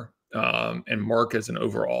Corps and Mark as an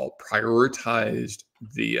overall prioritized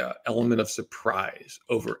the element of surprise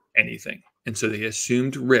over anything, and so they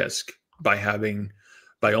assumed risk by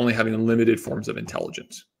only having limited forms of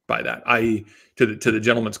intelligence. By that, i.e., to the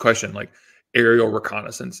gentleman's question, like aerial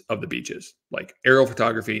reconnaissance of the beaches, like aerial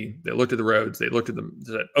photography. They looked at the roads, they looked at them,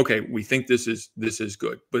 said, okay, we think this is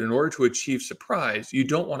good. But in order to achieve surprise, you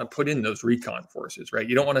don't want to put in those recon forces, right?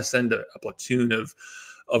 You don't want to send a platoon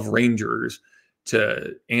of Rangers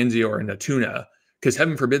to Anzio or Natuna, because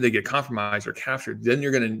heaven forbid they get compromised or captured. Then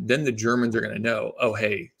the Germans are going to know, oh,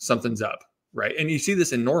 hey, something's up. Right. And you see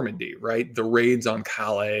this in Normandy, right? The raids on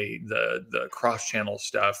Calais, the cross-channel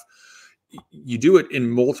stuff. You do it in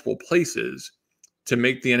multiple places to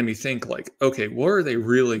make the enemy think like, okay, where are they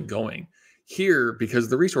really going here? Because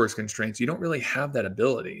the resource constraints, you don't really have that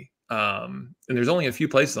ability. And there's only a few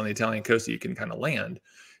places on the Italian coast that you can kind of land.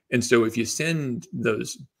 And so if you send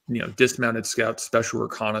those, dismounted scouts, special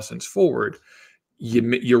reconnaissance forward,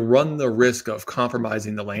 you run the risk of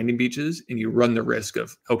compromising the landing beaches, and you run the risk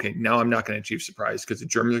of, okay, now I'm not going to achieve surprise because the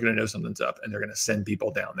Germans are going to know something's up and they're going to send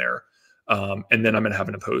people down there. And then I'm going to have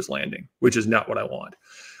an opposed landing, which is not what I want.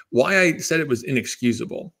 Why I said it was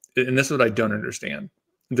inexcusable, and this is what I don't understand.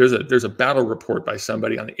 There's a battle report by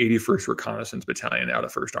somebody on the 81st Reconnaissance Battalion out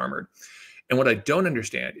of 1st Armored. And what I don't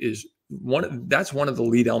understand is that's one of the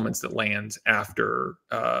lead elements that lands after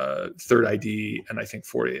 3rd ID and I think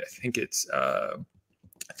 40. I think it's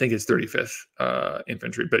 35th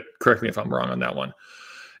Infantry, but correct me if I'm wrong on that one.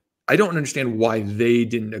 I don't understand why they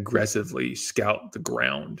didn't aggressively scout the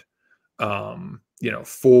ground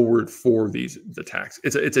forward for these attacks.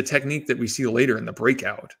 It's a technique that we see later in the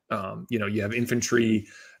Breakout. You have infantry.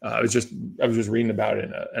 I was just reading about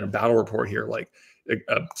it in a battle report here, like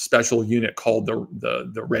a special unit called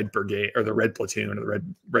the Red Brigade or the Red Platoon or the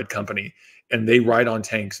Red Company, and they ride on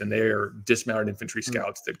tanks, and they are dismounted infantry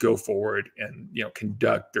scouts that go forward and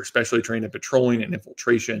conduct. They're specially trained in patrolling and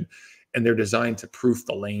infiltration, and they're designed to proof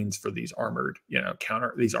the lanes for these armored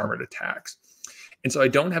attacks. And so I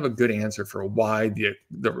don't have a good answer for why the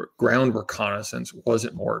ground reconnaissance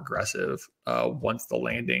wasn't more aggressive once the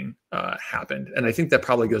landing happened. And I think that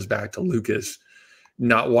probably goes back to Lucas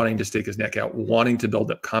not wanting to stick his neck out, wanting to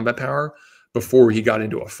build up combat power before he got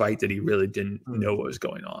into a fight that he really didn't know what was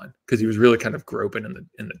going on, because he was really kind of groping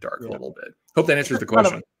in the dark a little bit. Hope that answers the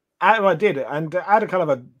question. I did, and I had a kind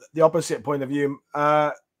of the opposite point of view.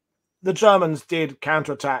 The Germans did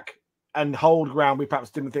counterattack and hold ground we perhaps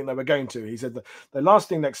didn't think they were going to. He said that the last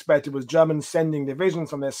thing they expected was Germans sending divisions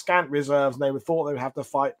from their scant reserves, and they thought they would have to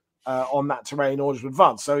fight on that terrain in order to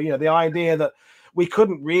advance. So, the idea that we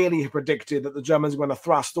couldn't really have predicted that the Germans were going to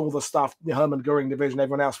thrust all the stuff, the Hermann Goering division,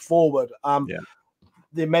 everyone else forward.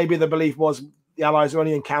 Maybe the belief was the Allies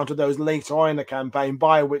only encountered those later on in the campaign,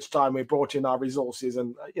 by which time we brought in our resources.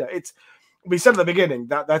 And we said at the beginning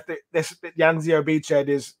that the Anzio beachhead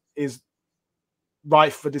is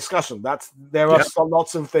rife for discussion. There are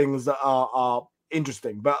lots of things that are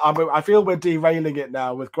interesting, but I feel we're derailing it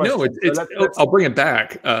now with questions. No, I'll bring it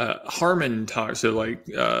back. Harmon talks, so like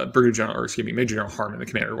Major General Harmon, the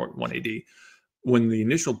commander of 1AD, when the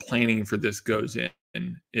initial planning for this goes in,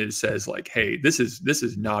 it says like, hey, this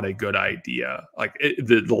is not a good idea. Like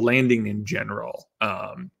the landing in general.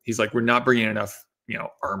 He's like, we're not bringing enough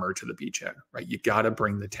armor to the beachhead, right? You got to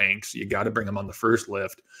bring the tanks. You got to bring them on the first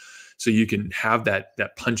lift, so you can have that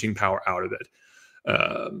punching power out of it.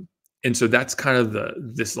 And so that's kind of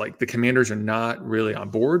the commanders are not really on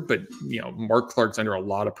board, but Mark Clark's under a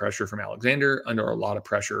lot of pressure from Alexander, under a lot of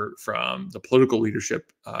pressure from the political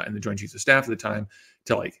leadership and the Joint Chiefs of Staff at the time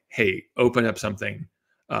to like, hey, open up something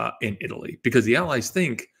in Italy, because the Allies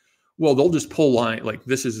think, well, they'll just pull line. Like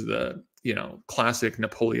this is the classic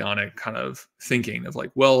Napoleonic kind of thinking of like,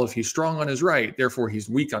 well, if he's strong on his right, therefore he's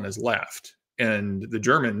weak on his left. And the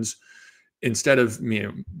Germans, instead of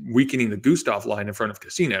weakening the Gustav line in front of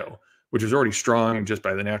Cassino, which was already strong just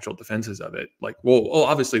by the natural defenses of it, like, well,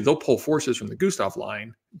 obviously they'll pull forces from the Gustav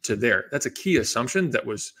line to there. That's a key assumption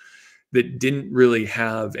that didn't really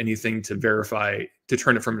have anything to verify to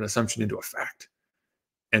turn it from an assumption into a fact.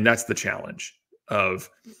 And that's the challenge of,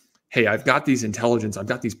 hey, I've got these intelligence, I've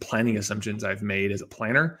got these planning assumptions I've made as a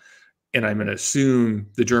planner, and I'm going to assume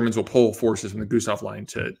the Germans will pull forces from the Gustav line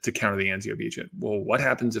to counter the Anzio beachhead. Well, what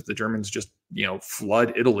happens if the Germans just,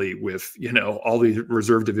 flood Italy with, all these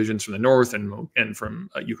reserve divisions from the north and from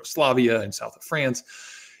Yugoslavia and south of France,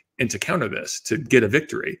 and to counter this, to get a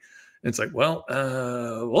victory? And it's like, well,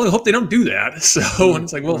 I hope they don't do that. So, and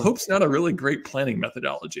it's like, well, hope's not a really great planning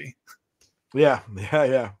methodology. Yeah.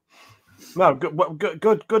 No,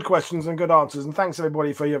 good questions and good answers, and thanks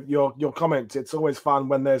everybody for your comments. It's always fun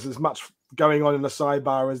when there's as much going on in the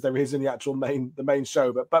sidebar as there is in the actual main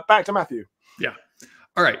show. But back to Matthew. Yeah.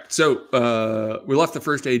 All right. So we left the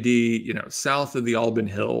first AD, south of the Alban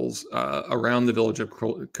Hills, around the village of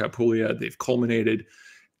Capulia. They've culminated.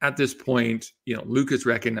 At this point, Lucas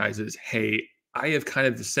recognizes, hey, I have kind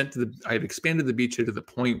of I have expanded the beachhead to the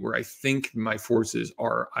point where I think my forces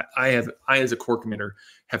are, I as a corps commander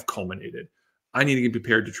have culminated. I need to get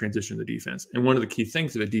prepared to transition to defense. And one of the key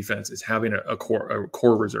things of a defense is having a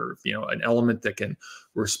core reserve, an element that can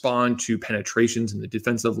respond to penetrations in the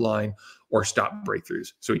defensive line or stop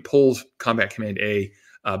breakthroughs. So he pulls Combat Command A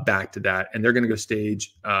back to that, and they're going to go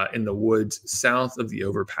stage in the woods south of the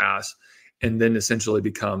overpass, and then essentially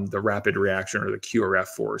become the rapid reaction or the QRF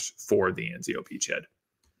force for the Anzio beachhead.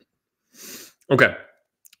 Okay.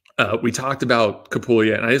 We talked about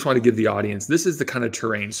Capulia, and I just want to give the audience, this is the kind of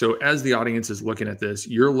terrain. So as the audience is looking at this,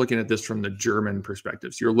 you're looking at this from the German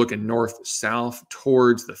perspective. So you're looking north-south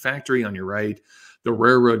towards the factory on your right, the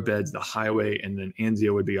railroad beds, the highway, and then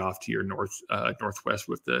Anzio would be off to your northwest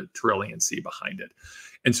with the Tyrrhenian Sea behind it.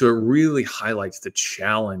 And so it really highlights the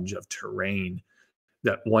challenge of terrain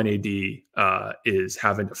that 1AD is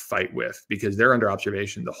having to fight with, because they're under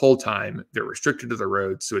observation the whole time. They're restricted to the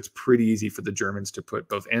roads, so it's pretty easy for the Germans to put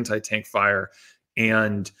both anti-tank fire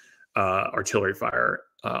and artillery fire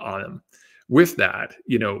on them. With that,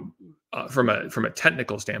 from a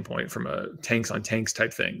technical standpoint, from a tanks on tanks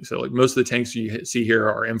type thing. So like most of the tanks you see here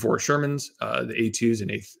are M4 Shermans, the A2s,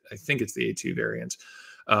 and I think it's the A2 variants,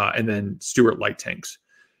 and then Stuart light tanks.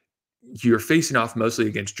 You're facing off mostly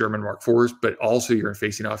against German Mark IVs, but also you're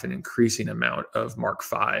facing off an increasing amount of Mark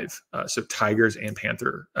V. So Tigers and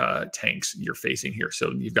Panther tanks you're facing here.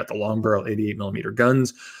 So you've got the long barrel 88 millimeter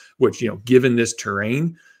guns, which, given this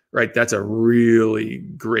terrain, right, that's a really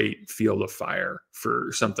great field of fire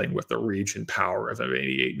for something with the reach and power of an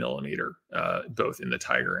 88 millimeter, both in the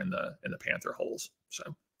Tiger and the Panther holes.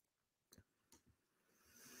 So,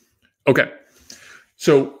 okay.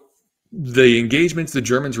 So the engagements, the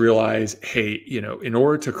Germans realize, hey, in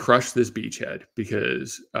order to crush this beachhead,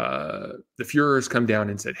 because the Führers come down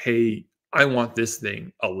and said, hey, I want this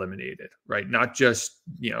thing eliminated, right? Not just,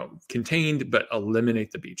 contained, but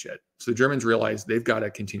eliminate the beachhead. So the Germans realize they've got to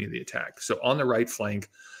continue the attack. So on the right flank,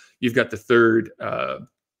 you've got the third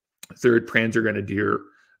Panzergrenadier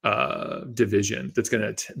division that's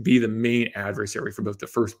going to be the main adversary for both the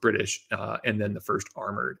 1st British and then the 1st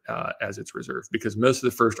Armored as its reserve, because most of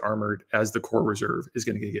the 1st Armored as the core reserve is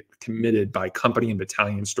going to get committed by company and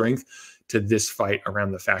battalion strength to this fight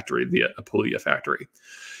around the factory, the Apulia factory.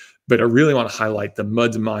 But I really want to highlight the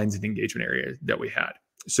muds, mines, and engagement area that we had.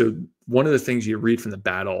 So one of the things you read from the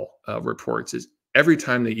battle reports is every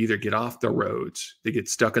time they either get off the roads, they get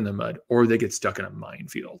stuck in the mud, or they get stuck in a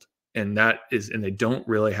minefield. And they don't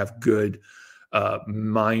really have good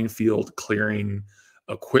minefield clearing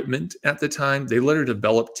equipment at the time. They later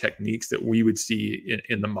developed techniques that we would see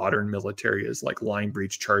in the modern military as like line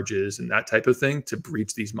breach charges and that type of thing to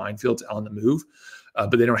breach these minefields on the move.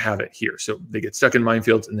 But they don't have it here. So they get stuck in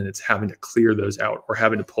minefields, and then it's having to clear those out or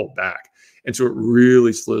having to pull back. And so it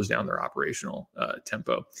really slows down their operational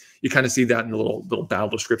tempo. You kind of see that in the little battle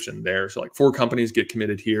description there. So like 4 companies get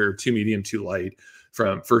committed here, 2 medium, 2 light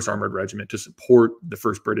from 1st Armored Regiment to support the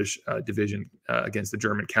 1st British Division against the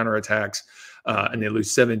German counterattacks. And they lose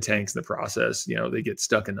 7 tanks in the process. They get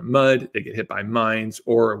stuck in the mud, they get hit by mines,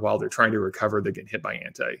 or while they're trying to recover, they get hit by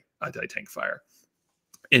anti-tank fire.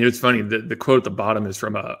 And it's funny, the quote at the bottom is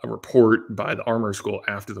from a report by the armor school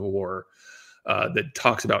after the war that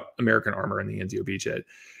talks about American armor and the Anzio beachhead.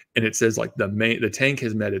 And it says like the tank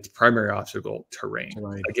has met its primary obstacle, terrain.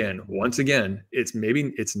 Right. Once again, it's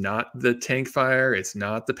not the tank fire, it's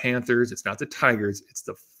not the Panthers, it's not the Tigers, it's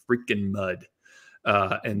the freaking mud.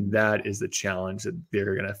 And that is the challenge that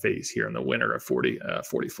they're going to face here in the winter of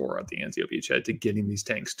 44 at the Anzio beachhead to getting these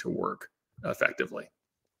tanks to work effectively.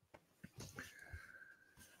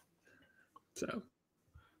 So,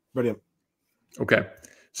 brilliant. Okay.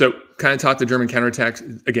 So kind of talk the German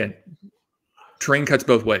counterattacks. Again, terrain cuts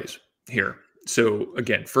both ways here. So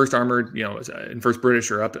again, 1st Armored, and 1st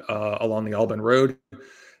British are up along the Alban Road.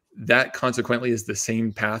 That consequently is the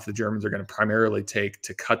same path the Germans are going to primarily take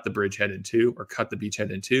to cut the bridgehead in 2 or cut the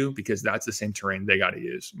beachhead in 2, because that's the same terrain they got to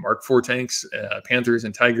use. Mark IV tanks, Panthers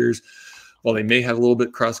and Tigers, while they may have a little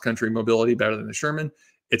bit cross-country mobility better than the Sherman,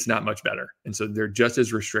 it's not much better. And so they're just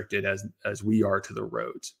as restricted as we are to the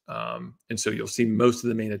roads. And so you'll see most of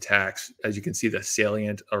the main attacks, as you can see, the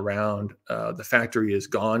salient around the factory is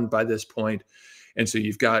gone by this point. And so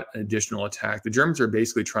you've got an additional attack. The Germans are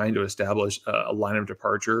basically trying to establish a line of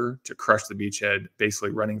departure to crush the beachhead,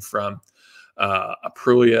 basically running from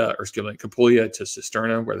Capulia to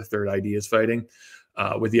Cisterna, where the 3rd ID is fighting,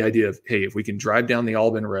 with the idea of, hey, if we can drive down the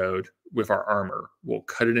Alban Road with our armor, we'll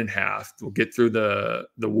cut it in half. We'll get through the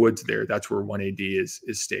woods there. That's where 1AD is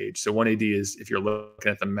staged. So 1AD is, if you're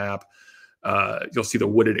looking at the map, you'll see the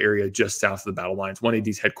wooded area just south of the battle lines.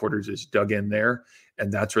 1AD's headquarters is dug in there,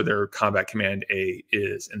 and that's where their Combat Command A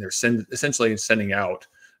is. And they're essentially sending out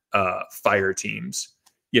fire teams,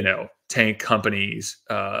 tank companies,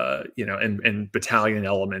 and battalion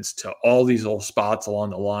elements to all these little spots along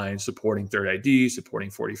the line, supporting 3rd ID, supporting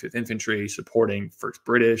 45th Infantry, supporting 1st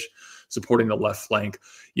British, supporting the left flank,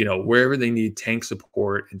 wherever they need tank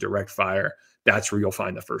support and direct fire. That's where you'll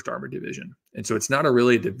find the 1st Armored Division. And so it's not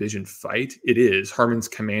really a division fight. It is. Harman's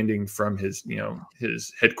commanding from his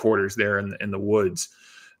headquarters there in the woods.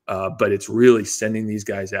 But it's really sending these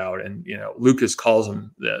guys out. And, Lucas calls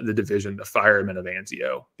them the division, the firemen of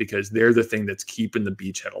Anzio, because they're the thing that's keeping the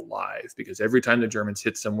beachhead alive. Because every time the Germans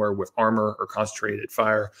hit somewhere with armor or concentrated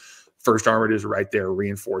fire, 1st Armored is right there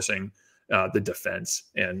reinforcing the defense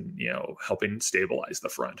and, helping stabilize the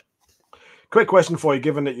front. Quick question for you,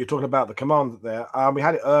 given that you're talking about the command there. We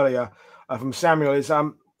had it earlier from Samuel.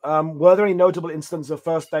 Were there any notable instances of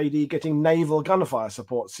 1st AD getting naval gunfire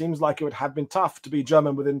support? Seems like it would have been tough to be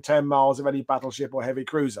German within 10 miles of any battleship or heavy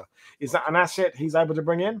cruiser. Is that an asset he's able to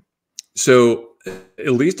bring in? So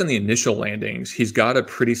at least on the initial landings, he's got a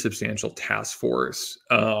pretty substantial task force.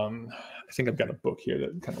 I think I've got a book here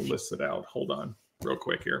that kind of lists it out. Hold on real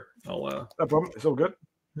quick here. No problem. It's all good.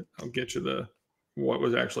 I'll get you what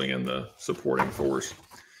was actually in the supporting force.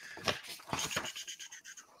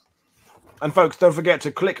 And folks, don't forget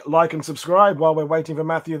to click like and subscribe while we're waiting for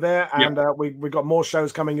Matthew there. And we've got more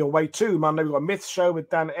shows coming your way too. Monday, we've got a Myths show with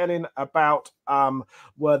Dan Ellin about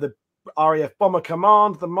where the RAF Bomber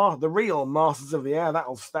Command, the real Masters of the Air.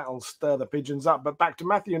 That'll stir the pigeons up. But back to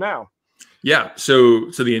Matthew now. Yeah. So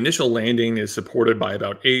the initial landing is supported by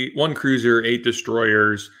about 1 cruiser, 8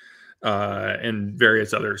 destroyers, and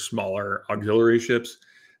various other smaller auxiliary ships.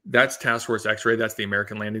 That's Task Force X-Ray. That's the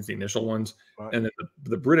American landings, the initial ones. Right. And then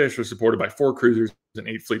the British were supported by 4 cruisers and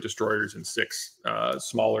 8 fleet destroyers and 6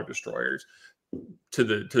 smaller destroyers. To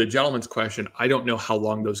the gentleman's question, I don't know how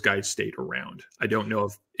long those guys stayed around. I don't know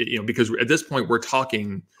if, because at this point we're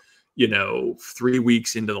talking, 3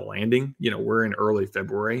 weeks into the landing. We're in early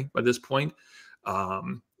February by this point.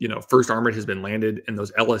 First Armored has been landed, and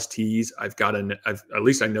those LSTs, at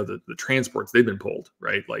least I know that the transports, they've been pulled,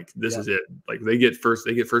 right? Like this is it. Like they get First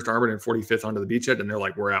Armored and 45th onto the beachhead, and they're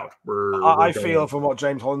like, we're out. I feel from what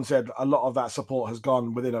James Holland said, a lot of that support has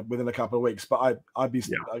gone within a couple of weeks. But I'd be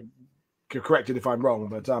corrected if I'm wrong.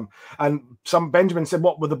 But and Benjamin said,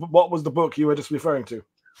 what was the book you were just referring to?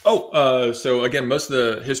 So again, most of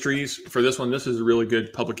the histories for this one, this is a really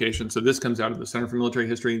good publication. So this comes out of the Center for Military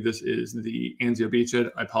History. This is the Anzio beachhead.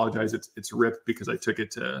 I apologize, it's ripped because I took it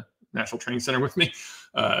to National Training Center with me.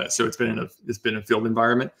 So it's been in a field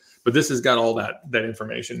environment. But this has got all that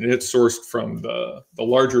information, and it's sourced from the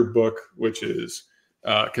larger book, which is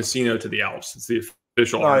Casino to the Alps. It's the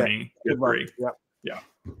official Army history. Yeah.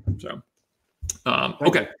 So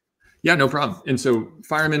okay. Yeah, no problem. And so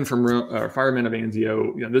firemen of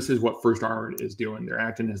Anzio, this is what First Armored is doing. They're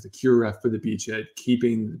acting as the cure for the beachhead,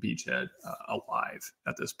 keeping the beachhead alive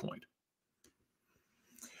at this point.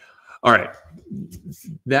 All right,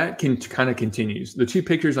 that kind of continues. The 2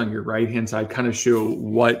 pictures on your right-hand side kind of show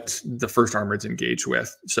what the First Armored's engaged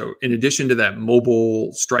with. So in addition to that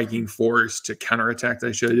mobile striking force to counterattack that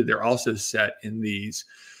I showed you, they're also set in these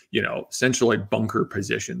essentially bunker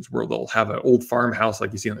positions where they'll have an old farmhouse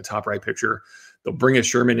like you see on the top right picture. They'll bring a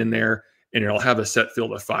Sherman in there, and it'll have a set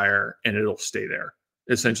field of fire, and it'll stay there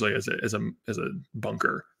essentially as a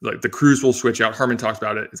bunker. Like the crews will switch out. Harmon talks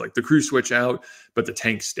about it. It's like the crews switch out, but the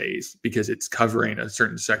tank stays because it's covering a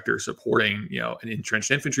certain sector, supporting an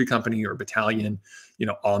entrenched infantry company or battalion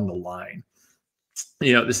on the line.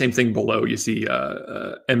 The same thing below. You see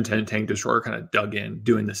M10 tank destroyer kind of dug in,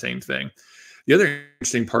 doing the same thing. The other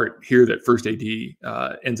interesting part here that First AD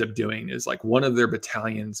ends up doing is like one of their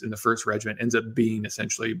battalions in the 1st Regiment ends up being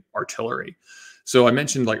essentially artillery. So I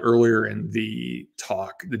mentioned like earlier in the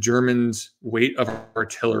talk, the Germans' weight of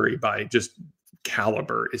artillery by just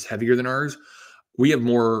caliber is heavier than ours. We have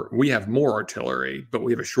more artillery, but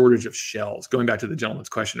we have a shortage of shells. Going back to the gentleman's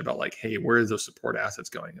question about like, hey, where are those support assets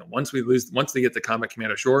going? And once they get the combat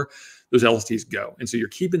command ashore, those LSTs go. And so you're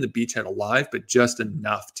keeping the beachhead alive, but just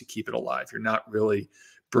enough to keep it alive. You're not really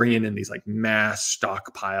bringing in these like mass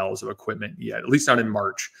stockpiles of equipment yet, at least not in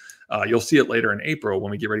March. You'll see it later in April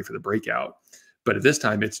when we get ready for the breakout. But at this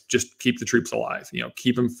time, it's just keep the troops alive,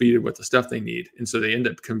 keep them feeded with the stuff they need. And so they end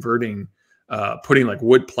up putting like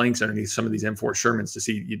wood planks underneath some of these M4 Shermans to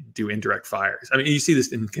see you do indirect fires. I mean, you see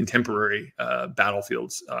this in contemporary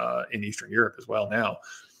battlefields in Eastern Europe as well now,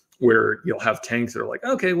 where you'll have tanks that are like,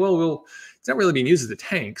 okay, well, it's not really being used as a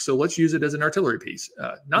tank, so let's use it as an artillery piece.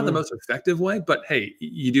 Not the most effective way, but hey,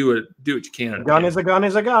 you do what you can. A gun is a gun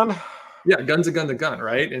is a gun. Yeah, gun's a gun to gun,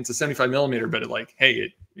 right? And it's a 75 millimeter, but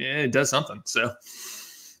it does something. So,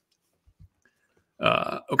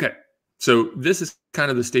 okay. So this is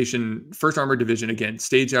kind of the station, 1st Armored Division, again,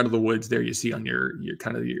 staged out of the woods there. You see on your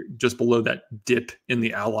just below that dip in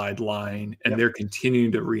the Allied line, and they're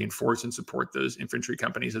continuing to reinforce and support those infantry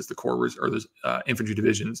companies as the core or those infantry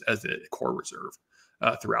divisions as the core reserve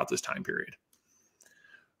throughout this time period.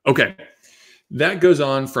 Okay, that goes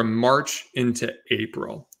on from March into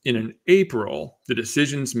April. In April, the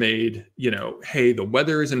decision's made, hey, the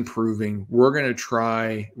weather is improving. We're going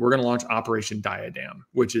to launch Operation Diadem,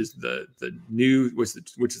 which is the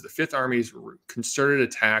 5th Army's concerted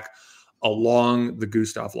attack along the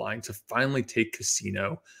Gustav line to finally take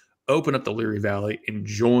Casino, open up the Leary Valley, and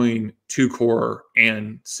join 2 Corps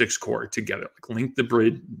and 6 Corps together, like link the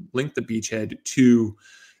beachhead to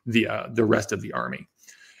the rest of the army.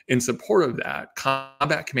 In support of that,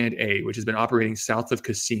 Combat Command A, which has been operating south of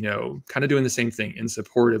Casino, kind of doing the same thing in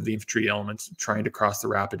support of the infantry elements trying to cross the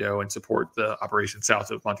Rapido and support the operation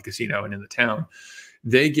south of Monte Cassino and in the town,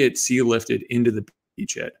 they get sea lifted into the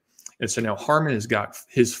beachhead. And so now Harmon has got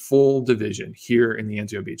his full division here in the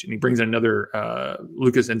Anzio Beach, and he brings another,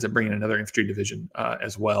 Lucas ends up bringing another infantry division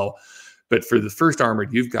as well. But for the 1st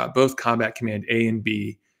Armored, you've got both Combat Command A and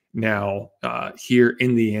B now here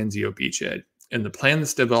in the Anzio beachhead. And the plan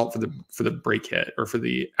that's developed for the breakhead or for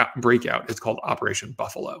the breakout is called Operation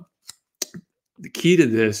Buffalo. The key to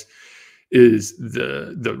this is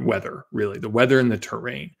the weather, really, the weather and the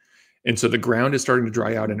terrain. And so the ground is starting to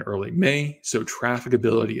dry out in early May. So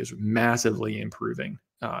trafficability is massively improving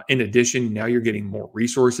In addition, now you're getting more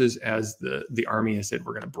resources as the Army has said,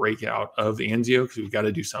 we're going to break out of Anzio because we've got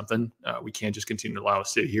to do something. We can't just continue to allow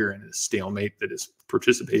us to sit here in a stalemate that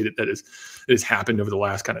has happened over the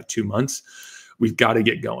last kind of 2 months. We've got to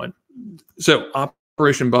get going. So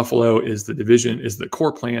Operation Buffalo is the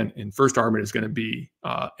core plan, and First Armored is going to be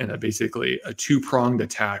in basically a two-pronged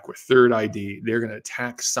attack with 3rd ID. They're going to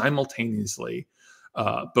attack simultaneously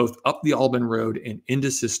both up the Alban Road and into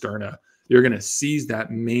Cisterna. They're going to seize that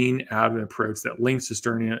main avenue approach that links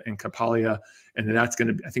Cisterna and Capalia, and that's going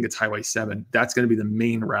to be, I think it's Highway 7. That's going to be the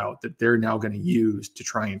main route that they're now going to use to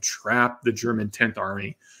try and trap the German 10th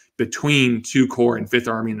Army between 2 Corps and 5th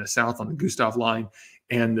Army in the south on the Gustav Line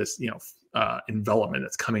and this, envelopment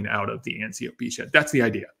that's coming out of the Anzio beachhead. That's the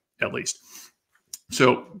idea, at least.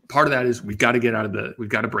 So part of that is we've got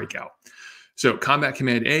to break out. So Combat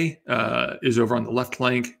Command A is over on the left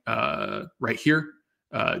flank right here.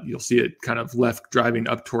 You'll see it kind of left driving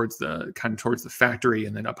up towards the factory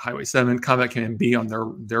and then up Highway 7. Combat Command B on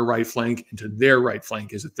their right flank, and to their right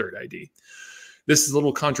flank is a 3rd ID. This is a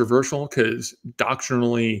little controversial because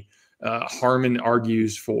doctrinally, Harmon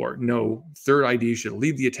argues for no, 3rd ID should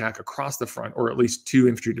lead the attack across the front, or at least 2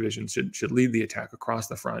 infantry divisions should lead the attack across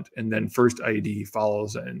the front, and then 1st ID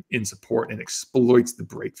follows in support and exploits the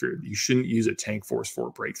breakthrough. You shouldn't use a tank force for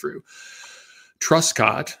a breakthrough.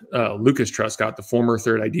 Truscott, Lucas Truscott, the former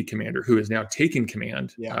 3rd ID commander, who has now taken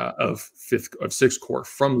command of 6th Corps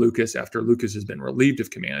from Lucas after Lucas has been relieved of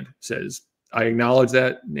command, says, I acknowledge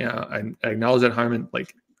that. Yeah, I acknowledge that, Harmon.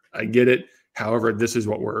 Like, I get it. However, this is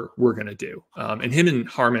what we're going to do. And him and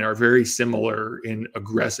Harmon are very similar in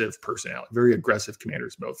aggressive personality, very aggressive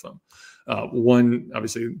commanders, both of them. One,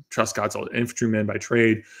 obviously, Truscott's an infantryman by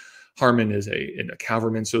trade. Harmon is a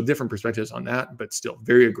cavalryman, so different perspectives on that, but still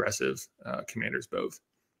very aggressive commanders both.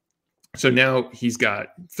 So now he's got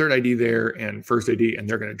 3rd ID there and 1st ID, and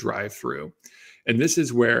they're going to drive through. And this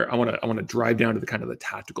is where I want to drive down to the kind of the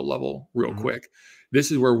tactical level real quick. This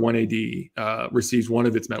is where 1 AD receives one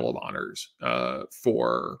of its Medal of Honors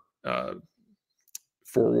for World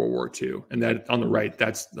War II. And that on the right,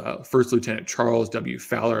 that's First Lieutenant Charles W.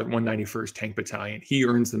 Fowler, 191st Tank Battalion. He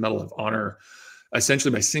earns the Medal of Honor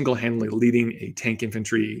essentially by single-handedly leading a tank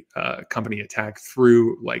infantry company attack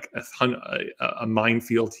through like a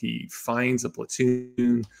minefield. He finds a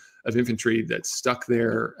platoon of infantry that's stuck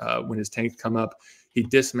there when his tanks come up. He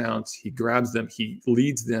dismounts, he grabs them, he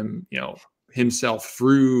leads them, himself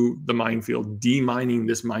through the minefield, demining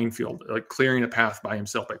this minefield, like clearing a path by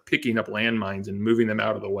himself by picking up landmines and moving them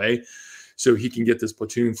out of the way so he can get this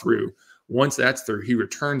platoon through. Once that's through, he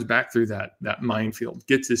returns back through that minefield,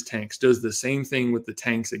 gets his tanks, does the same thing with the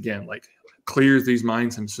tanks again, like clears these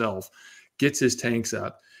mines himself, gets his tanks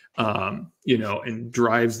up, and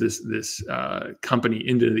drives this company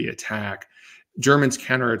into the attack. Germans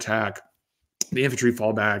counterattack, the infantry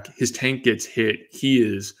fall back, his tank gets hit. He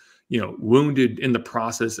is, wounded in the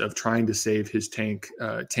process of trying to save his tank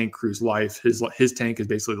crew's life. His tank is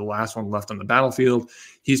basically the last one left on the battlefield.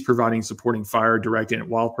 He's providing supporting fire, directing it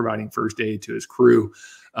while providing first aid to his crew.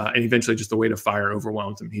 And eventually just the weight of fire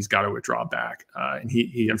overwhelms him. He's got to withdraw back. And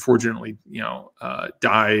he unfortunately,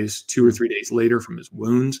 dies 2 or 3 days later from his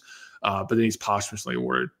wounds. But then he's posthumously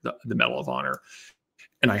awarded the Medal of Honor.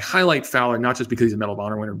 And I highlight Fowler, not just because he's a Medal of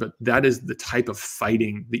Honor winner, but that is the type of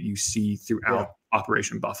fighting that you see throughout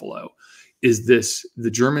Operation Buffalo. Is this,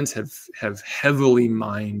 the Germans have heavily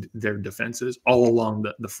mined their defenses all along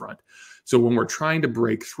the front. So when we're trying to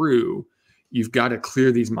break through, you've got to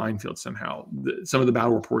clear these minefields somehow. Some of the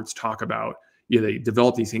battle reports talk about, they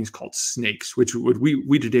develop these things called snakes, which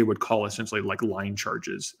we today would call essentially like line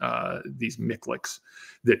charges, these Mikliks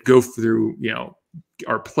that go through,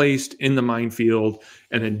 are placed in the minefield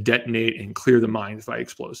and then detonate and clear the mines by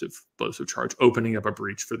explosive charge, opening up a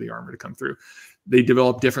breach for the armor to come through. They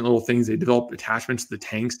develop different little things. They develop attachments to the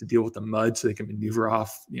tanks to deal with the mud so they can maneuver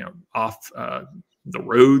off the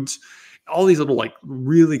roads. All these little, like,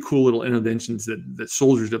 really cool little interventions that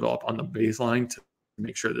soldiers develop on the baseline to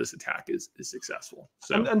make sure this attack is successful.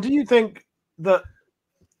 So, and do you think that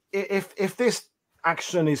if this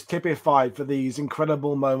action is typified for these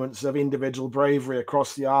incredible moments of individual bravery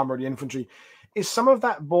across the armor and the infantry, is some of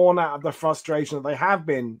that born out of the frustration that they have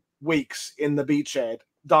been weeks in the beachhead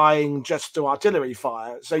dying just to artillery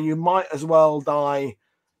fire? So you might as well die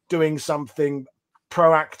doing something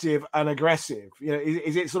proactive and aggressive.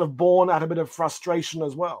 Is it sort of born out of a bit of frustration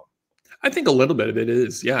as well? I think a little bit of it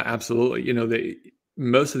is. Yeah, absolutely.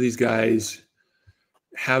 Most of these guys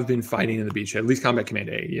have been fighting in the beachhead, at least Combat Command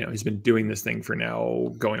A. He's been doing this thing for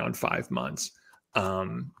now going on 5 months.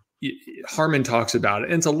 Harmon talks about it,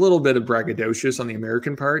 and it's a little bit of braggadocious on the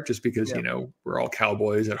American part, just because, you know, we're all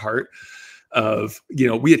cowboys at heart. Of, you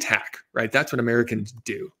know, we attack, right? That's what Americans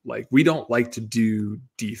do. Like, we don't like to do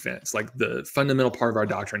defense. Like, the fundamental part of our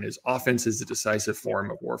doctrine is offense is a decisive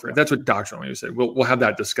form of warfare. That's what doctrinally we say. We'll have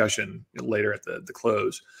that discussion later at the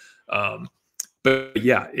close. But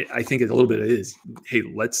yeah, I think a little bit it is, hey,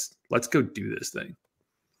 let's go do this thing.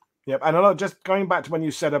 Yep. And a lot, just going back to when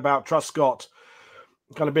you said about Truscott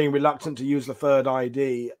kind of being reluctant to use the third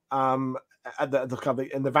ID, at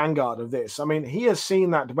in the vanguard of this. I mean, he has seen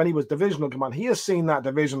that when he was divisional command, he has seen that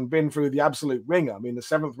division been through the absolute ringer. I mean, the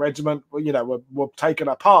 7th Regiment, you know, were taken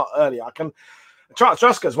apart earlier.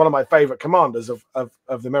 Truscott is one of my favorite commanders of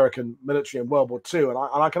the American military in World War II.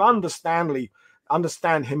 And I can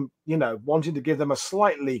understand him, you know, wanting to give them a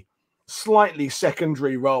slightly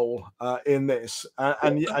secondary role in this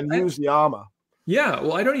and use the armor. Yeah,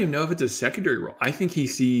 well, I don't even know if it's a secondary role. I think he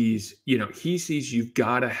sees you've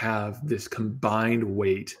got to have this combined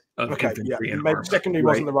weight of infantry and armor. Secondary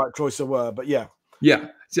wasn't the right choice of word, but yeah. Yeah.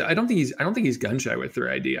 So I don't think he's gun shy with their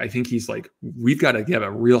ID. I think he's like, we've got to give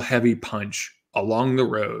a real heavy punch along the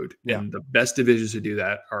road. Yeah. And the best divisions to do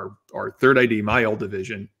that are 3rd ID, my old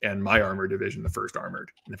division, and my armored division, the 1st Armored.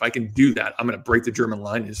 And if I can do that, I'm going to break the German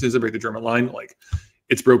line. As soon as I break the German line, like,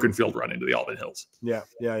 it's broken field run into the Alban Hills. Yeah.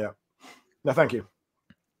 No, thank you.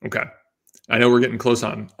 Okay. I know we're getting close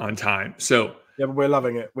on time. So yeah, but we're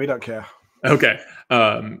loving it. We don't care. Okay.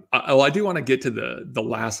 I do want to get to the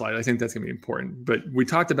last slide. I think that's going to be important. But we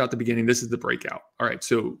talked about the beginning. This is the breakout. All right.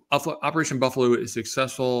 So Operation Buffalo is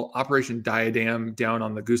successful. Operation Diadem down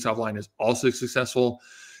on the Gustav Line is also successful.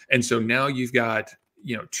 And so now you've got,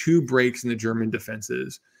 you know, 2 breaks in the German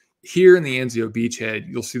defenses. Here in the Anzio beachhead,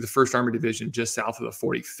 you'll see the 1st Armored Division just south of the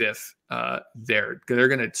 45th there. They're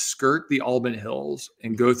going to skirt the Alban Hills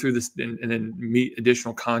and go through this and then meet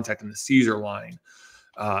additional contact in the Caesar line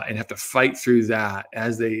and have to fight through that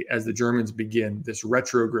as the Germans begin this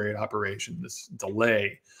retrograde operation, this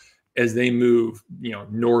delay, as they move, you know,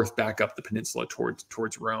 north back up the peninsula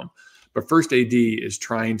towards Rome. But 1st AD is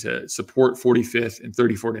trying to support 45th and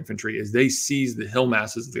 34th Infantry as they seize the hill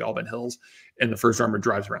masses of the Alban Hills, and the 1st Armored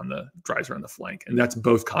drives around the flank, and that's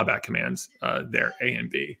both combat commands there, A and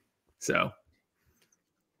B. So,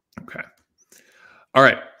 okay, all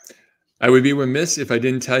right. I would be remiss if I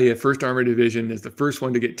didn't tell you 1st Armored Division is the first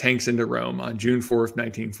one to get tanks into Rome on June 4th,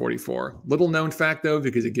 1944. Little known fact, though,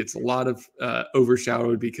 because it gets a lot of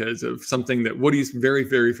overshadowed because of something that Woody's very,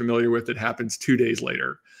 very familiar with that happens 2 days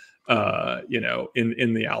later. You know,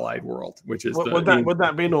 in the Allied world, which is would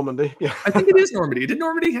that be Normandy? Yeah, I think it is Normandy. Did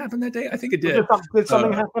Normandy happen that day? I think it did. Did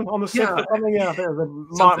something happen on the 6th? Yeah, something? Yeah, there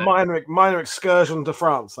was a minor excursion to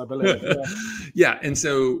France, I believe. Yeah. Yeah, and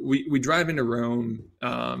so we drive into Rome.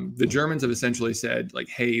 The Germans have essentially said, like,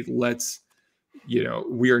 hey, let's, you know,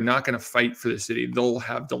 we are not going to fight for the city. They'll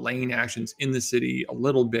have delaying actions in the city a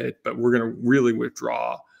little bit, but we're going to really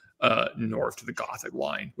withdraw north to the Gothic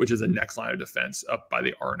line, which is the next line of defense up by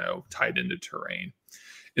the Arno, tied into terrain.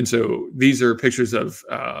 And so these are pictures of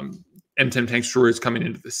M10 tank destroyers coming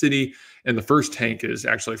into the city. And the first tank is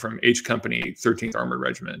actually from H Company, 13th Armored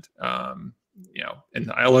Regiment. You know,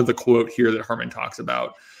 and I love the quote here that Harmon talks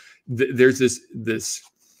about. There's this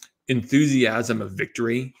enthusiasm of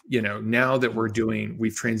victory. You know, now that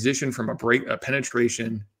we've transitioned from a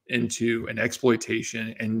penetration into an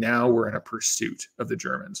exploitation, and now we're in a pursuit of the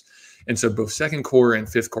Germans. And so both 2nd Corps and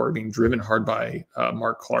 5th Corps are being driven hard by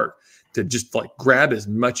Mark Clark to just like grab as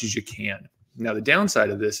much as you can. Now, the downside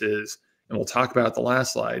of this is, and we'll talk about the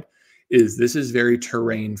last slide, is this is very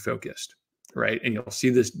terrain focused, right? And you'll see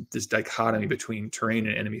this dichotomy between terrain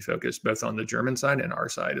and enemy focus, both on the German side and our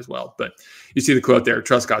side as well. But you see the quote there,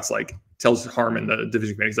 Truscott's like, tells Harmon, the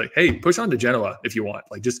division commander, he's like, hey, push on to Genoa if you want.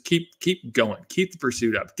 Like, just keep going, keep the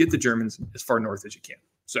pursuit up, get the Germans as far north as you can.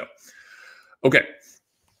 So, okay,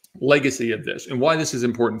 legacy of this and why this is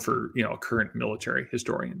important for, you know, current military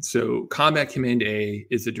historians. So Combat Command A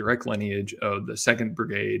is the direct lineage of the 2nd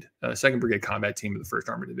Brigade combat team of the 1st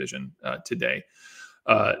Armored Division today.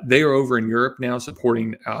 They are over in Europe now,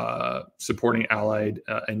 supporting Allied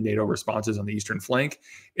and NATO responses on the eastern flank.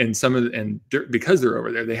 And because they're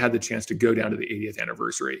over there, they had the chance to go down to the 80th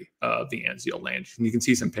anniversary of the Anzio land. And you can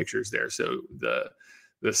see some pictures there. So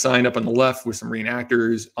the sign up on the left with some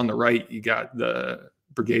reenactors. On the right, you got the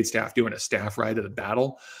brigade staff doing a staff ride to the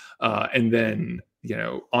battle, and then, you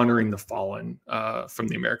know, honoring the fallen from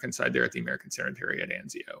the American side there at the American Cemetery at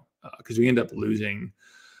Anzio, because we end up losing,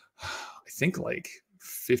 I think, like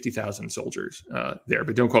 50,000 soldiers there,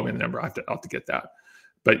 but don't quote me on the number. I'll have to get that.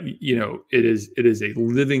 But, you know, it is a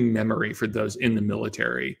living memory for those in the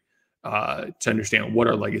military to understand what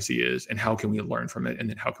our legacy is and how can we learn from it, and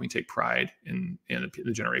then how can we take pride in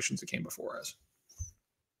the generations that came before us.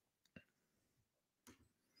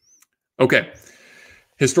 Okay.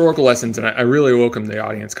 Historical lessons, and I really welcome the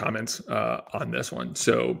audience comments on this one.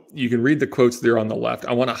 So you can read the quotes there on the left.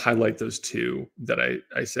 I want to highlight those two that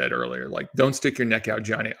I said earlier, like, don't stick your neck out,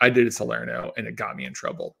 Johnny. I did at Salerno, and it got me in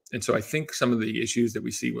trouble. And so I think some of the issues that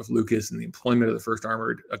we see with Lucas and the employment of the 1st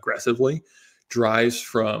Armored aggressively drives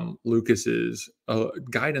from Lucas's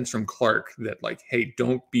guidance from Clark that, like, hey,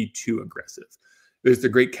 don't be too aggressive. There's the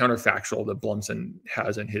great counterfactual that Blumson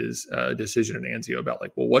has in his decision in Anzio about,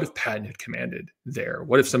 like, well, what if Patton had commanded there?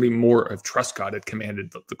 What if somebody more of Truscott had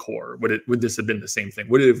commanded the Corps? Would this have been the same thing?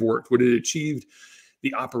 Would it have worked? Would it have achieved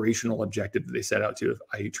the operational objective that they set out to,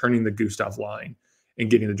 i.e. turning the Gustav line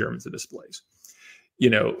and getting the Germans to displace? You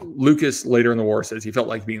know, Lucas later in the war says he felt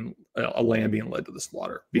like being a lamb being led to the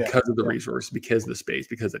slaughter because of the resource, because of the space,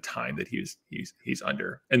 because of the time that he's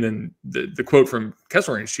under. And then the quote from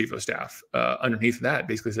Kesselring's chief of staff underneath that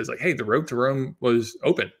basically says, like, hey, the road to Rome was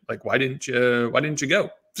open. Like, why didn't you go?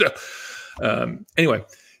 So anyway,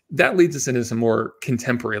 that leads us into some more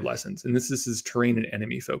contemporary lessons. And this is terrain and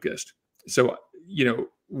enemy focused. So, you know,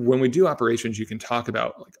 when we do operations, you can talk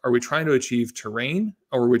about, like, are we trying to achieve terrain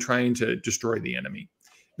or are we trying to destroy the enemy?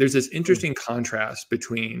 There's this interesting contrast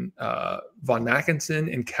between von Mackensen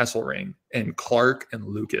and Kesselring and Clark and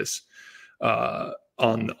Lucas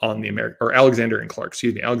on the American, or Alexander and Clark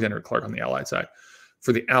on the Allied side.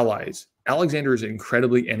 For the Allies, Alexander is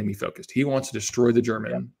incredibly enemy focused. He wants to destroy the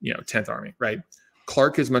German, 10th Army, right?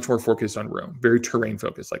 Clark is much more focused on Rome, very terrain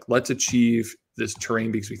focused. Like, let's achieve this terrain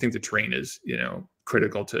because we think the terrain is,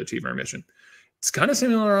 critical to achieve our mission. It's kind of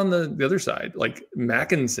similar on the other side. Like,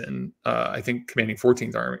 Mackensen, I think commanding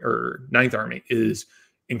 14th Army or 9th Army, is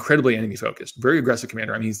incredibly enemy focused, very aggressive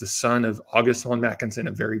commander. I mean, he's the son of August von Mackensen,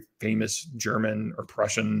 a very famous German or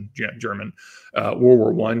Prussian German World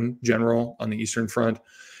War I general on the Eastern Front.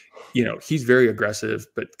 He's very aggressive,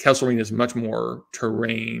 but Kesselring is much more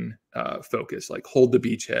terrain focused, like, hold the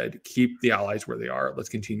beachhead, keep the Allies where they are. Let's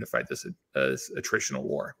continue to fight this as attritional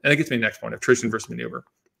war. And that gets me to the next point, attrition versus maneuver.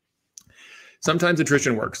 Sometimes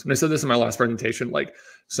attrition works. And I said this in my last presentation, like,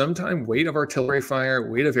 sometimes weight of artillery fire,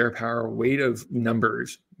 weight of air power, weight of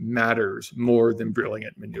numbers matters more than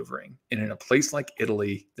brilliant maneuvering. And in a place like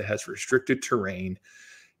Italy that has restricted terrain,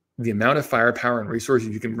 the amount of firepower and resources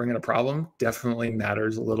you can bring in a problem definitely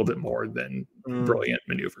matters a little bit more than brilliant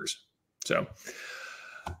maneuvers. So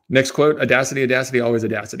next quote, audacity, always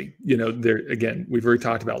audacity. There again, we've already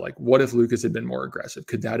talked about, like, what if Lucas had been more aggressive?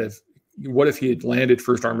 What if he had landed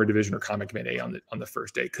 1st Armored Division or Combat Command A on the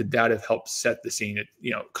first day? Could that have helped set the scene?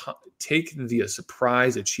 Take the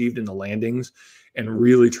surprise achieved in the landings and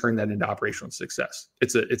really turn that into operational success.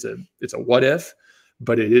 It's a what if,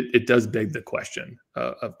 but it does beg the question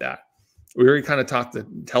of that. We already kind of talked the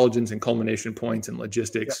intelligence and culmination points and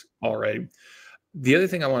logistics already. The other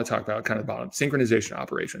thing I want to talk about, kind of bottom, synchronization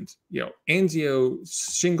operations. Anzio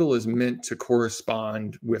shingle is meant to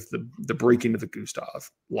correspond with the breaking of the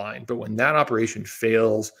Gustav line. But when that operation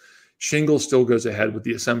fails, shingle still goes ahead with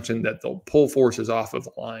the assumption that they'll pull forces off of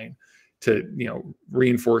the line to,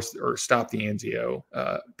 reinforce or stop the Anzio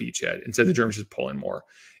beachhead. Instead, the Germans just pull in more.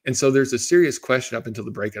 And so there's a serious question up until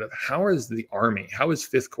the breakout of how is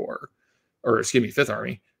 5th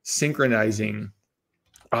Army synchronizing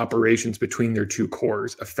operations between their two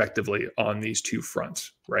corps effectively on these two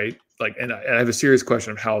fronts, right? Like, and I have a serious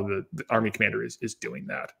question of how the Army commander is doing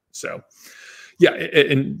that. So, yeah,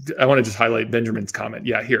 and I want to just highlight Benjamin's comment.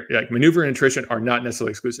 Yeah, here, like, maneuver and attrition are not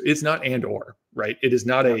necessarily exclusive. It's not and or, right? It is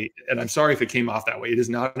not and I'm sorry if it came off that way. It is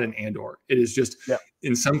not an and or. It is just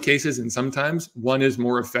in some cases and sometimes one is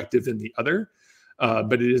more effective than the other.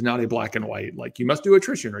 But it is not a black and white, like, you must do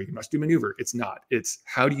attrition or you must do maneuver. It's not. It's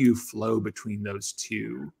how do you flow between those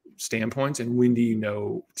two standpoints, and when do you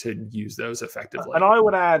know to use those effectively? And I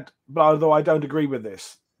would add, but although I don't agree with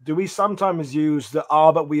this, do we sometimes use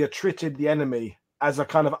but we attrited the enemy as a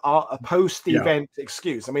kind of a post-event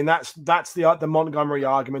excuse? I mean, that's the Montgomery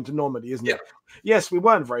argument in Normandy, isn't it? Yes, we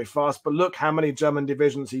weren't very fast, but look how many German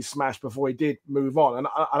divisions he smashed before he did move on. And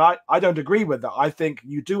I don't agree with that. I think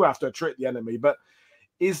you do have to attrit the enemy, but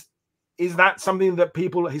is that something that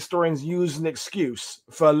historians use an excuse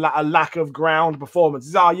for a lack of ground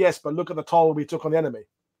performance? Yes, but look at the toll we took on the enemy.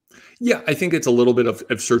 Yeah, I think it's a little bit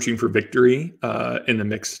of searching for victory in the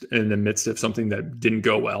midst of something that didn't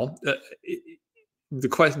go well.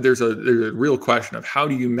 There's a real question of how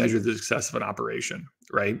do you measure the success of an operation,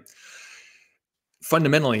 right?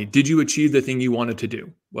 fundamentally, did you achieve the thing you wanted to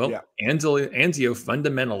do? Well, Yeah. Anzio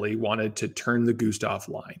fundamentally wanted to turn the Gustav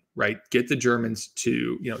line, right? Get the Germans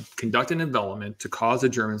to, conduct an envelopment to cause the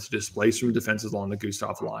Germans to displace from defenses along the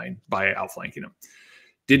Gustav line by outflanking them.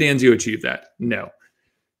 Did Anzio achieve that? No.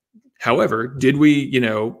 However, did we,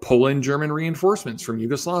 pull in German reinforcements from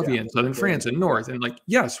Yugoslavia and southern France and north? And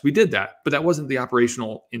yes, we did that, but that wasn't the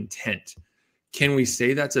operational intent. Can we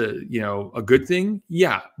say that's a good thing?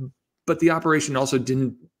 Yeah. But the operation also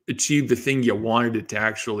didn't achieve the thing you wanted it to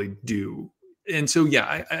actually do. And so,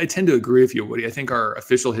 yeah, I tend to agree with you, Woody. I think our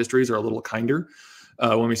official histories are a little kinder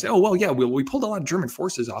when we say, oh, well, yeah, we pulled a lot of German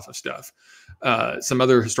forces off of stuff. Some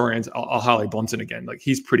other historians, I'll highlight Blumson again,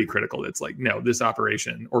 he's pretty critical. It's no, this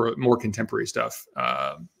operation, or more contemporary stuff,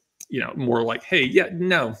 more like, hey, yeah,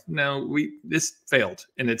 no, this failed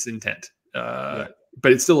in its intent, but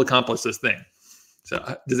it still accomplished this thing.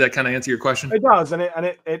 So does that kind of answer your question? It does, and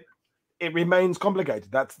it remains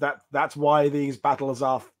complicated. That's why these battles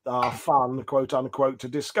are fun, quote unquote, to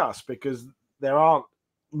discuss, because there aren't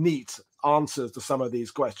neat answers to some of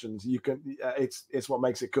these questions. You can it's what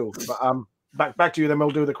makes it cool. But back to you, then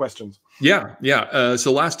we'll do the questions. Yeah.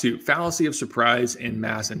 So last two: fallacy of surprise and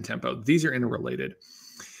mass and tempo. These are interrelated.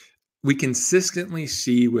 We consistently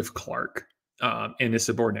see with Clark and his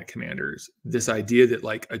subordinate commanders this idea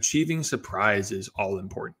that achieving surprise is all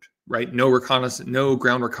important. Right? No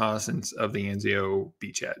ground reconnaissance of the Anzio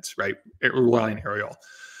beachheads, right? Relying aerial.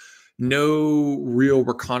 No real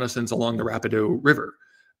reconnaissance along the Rapido River.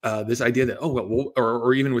 This idea that,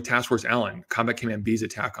 or even with Task Force Allen, Combat Command B's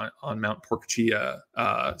attack on Mount Porchia,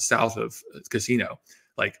 south of Casino,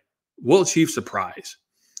 we'll achieve surprise.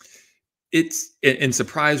 And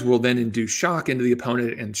surprise will then induce shock into the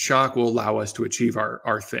opponent, and shock will allow us to achieve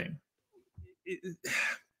our thing.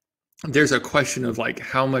 There's a question of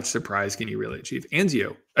how much surprise can you really achieve?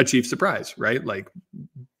 Anzio achieved surprise, right?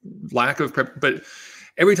 Lack of prep, but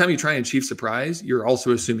every time you try and achieve surprise, you're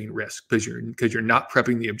also assuming risk because you're not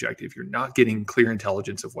prepping the objective. You're not getting clear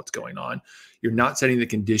intelligence of what's going on. You're not setting the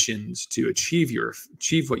conditions to achieve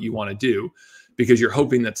what you want to do, because you're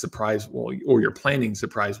hoping that surprise or you're planning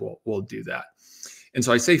surprise will do that. And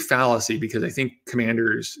so I say fallacy because I think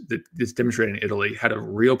commanders that this demonstrated in Italy had a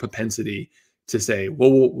real propensity to say,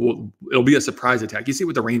 well, it'll be a surprise attack. You see it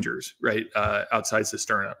with the Rangers, right? Outside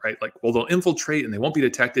Cisterna, right? They'll infiltrate and they won't be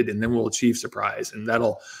detected, and then we'll achieve surprise, and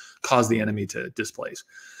that'll cause the enemy to displace.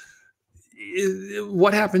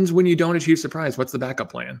 What happens when you don't achieve surprise? What's the backup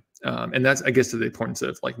plan? And that's, I guess, to the importance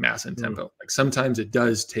of mass and tempo. Sometimes it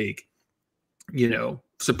does take,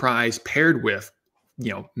 surprise paired with,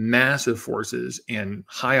 massive forces and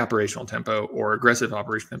high operational tempo or aggressive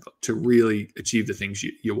operational tempo to really achieve the things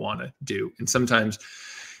you want to do. And sometimes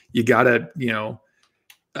you gotta,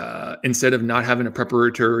 instead of not having a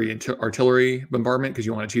preparatory artillery bombardment because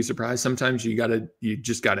you want to achieve surprise, sometimes you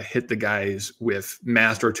just gotta hit the guys with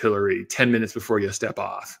massed artillery 10 minutes before you step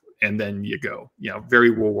off, and then you go, very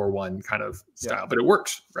World War I kind of style, but it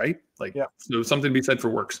works, right? So something to be said for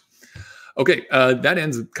works. Okay, that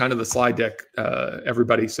ends kind of the slide deck,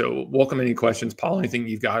 everybody. So welcome any questions, Paul, anything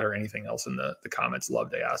you've got or anything else in the comments.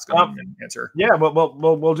 Love to ask them and answer. Yeah,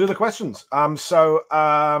 we'll do the questions. Some of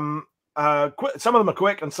them are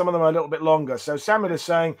quick and some of them are a little bit longer. So Samuel is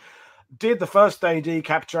saying, did the first AD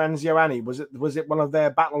capture Anzio Annie? Was it one of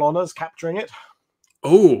their battle honors capturing it?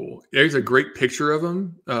 Oh, there's a great picture of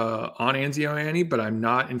them on Anzio Annie, but I'm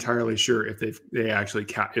not entirely sure if they actually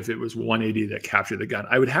if it was 180 that captured the gun.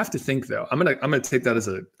 I would have to think though. I'm gonna take that as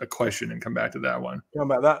a question and come back to that one. Come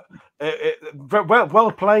back that.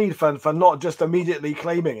 Well played for not just immediately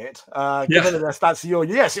claiming it. Given that that's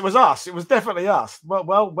yes, it was us. It was definitely us.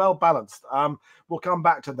 Well balanced. We'll come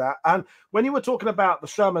back to that. And when you were talking about the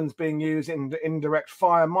Shermans being used in indirect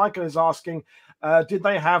fire, Michael is asking, did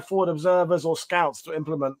they have forward observers or scouts to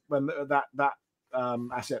implement when that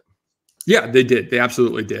asset? Yeah, they did. They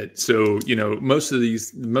absolutely did. So, most of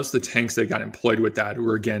the tanks that got employed with that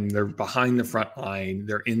were, again, they're behind the front line.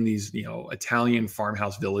 They're in these, Italian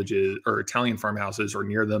farmhouse villages or Italian farmhouses or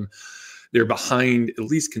near them. They're behind at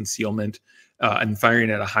least concealment and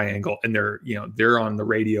firing at a high angle. And they're on the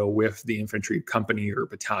radio with the infantry company or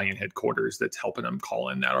battalion headquarters that's helping them call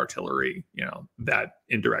in that artillery, that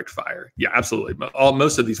indirect fire. Yeah, absolutely.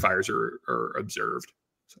 Most of these fires are observed.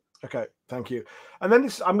 Okay, thank you. And then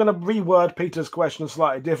I'm going to reword Peter's question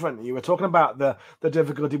slightly differently. You were talking about the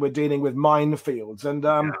difficulty we're dealing with minefields, and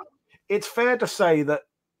it's fair to say that,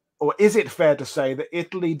 or is it fair to say that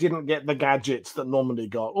Italy didn't get the gadgets that Normandy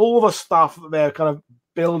got? All the stuff that they're kind of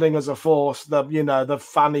building as a force, the the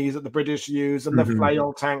funnies that the British use and the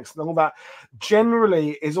flail tanks and all that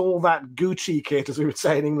generally is all that Gucci kit, as we would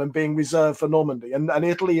say in England, being reserved for Normandy. And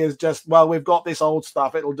Italy is just, well, we've got this old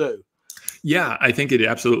stuff, it'll do. Yeah, I think it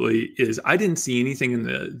absolutely is. I didn't see anything in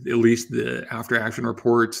at least the after action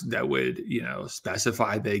reports that would,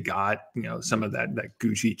 specify they got, some of that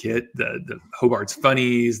Gucci kit, the Hobart's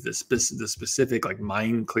funnies, the specific like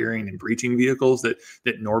mine clearing and breaching vehicles that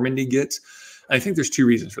Normandy gets. I think there's two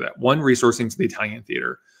reasons for that. One, resourcing to the Italian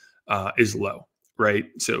theater is low, right?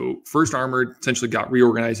 So First Armored essentially got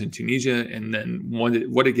reorganized in Tunisia, and then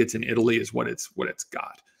what it gets in Italy is what it's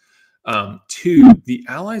got. Two, the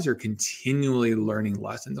Allies are continually learning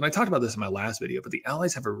lessons. And I talked about this in my last video, but the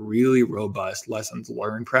Allies have a really robust lessons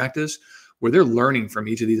learned practice where they're learning from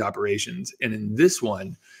each of these operations. And in this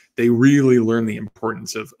one, they really learn the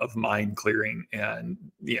importance of mine clearing and,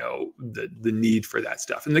 the need for that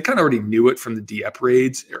stuff. And they kind of already knew it from the Dieppe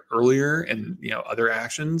raids earlier and, other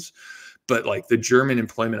actions. But like the German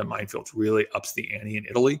employment of minefields really ups the ante in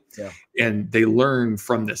Italy, and they learn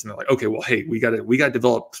from this. And they're like, okay, well, hey, we got to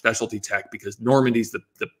develop specialty tech because Normandy's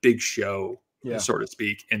the big show, so to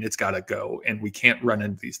speak, and it's got to go, and we can't run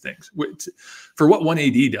into these things. For what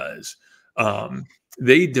 1AD does,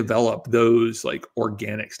 they develop those like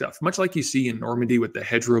organic stuff, much like you see in Normandy with the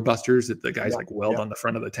hedgerow busters that the guys like weld on the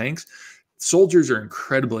front of the tanks. Soldiers are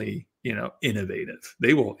incredibly, innovative.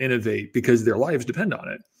 They will innovate because their lives depend on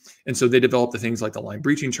it. And so they develop the things like the line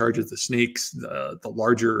breaching charges, the snakes, the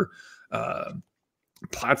larger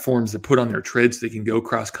platforms that put on their treads so they can go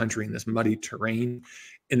cross country in this muddy terrain.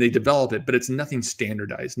 And they develop it, but it's nothing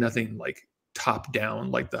standardized, nothing like top down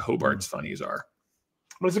like the Hobart's funnies are.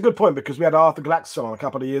 Well, it's a good point because we had Arthur Glaxon on a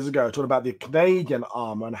couple of years ago talking about the Canadian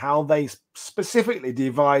armor and how they specifically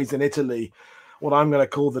devised in Italy what I'm going to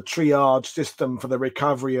call the triage system for the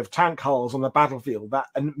recovery of tank hulls on the battlefield. That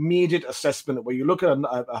immediate assessment where you look at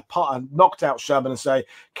a knocked out Sherman and say,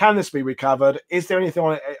 can this be recovered? Is there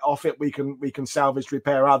anything off it we can salvage,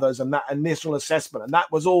 repair others? And that initial assessment. And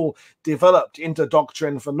that was all developed into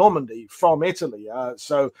doctrine for Normandy from Italy.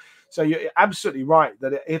 So you're absolutely right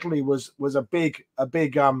that Italy was a big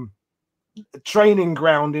training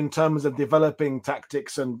ground in terms of developing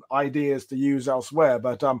tactics and ideas to use elsewhere,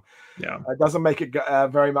 but it doesn't make it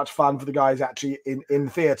very much fun for the guys actually in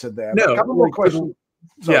theater there. No, but a couple more questions.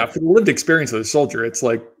 For the lived experience of the soldier, it's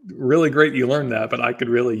like really great you learned that, but I could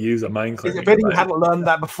really use a mine clearing. It's a pity you hadn't learned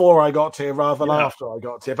that before I got here rather than after I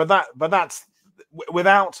got here. But that's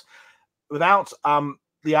without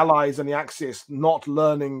the Allies and the Axis not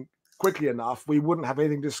learning quickly enough, we wouldn't have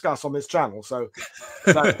anything to discuss on this channel. So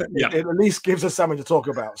that, it at least gives us something to talk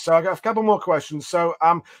about. So I got a couple more questions. So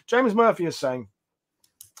James Murphy is saying,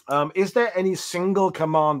 is there any single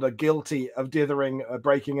commander guilty of dithering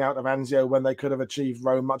breaking out of Anzio when they could have achieved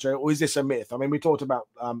Rome much earlier? Or is this a myth? I mean, we talked about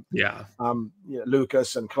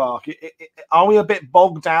Lucas and Clark. Are we a bit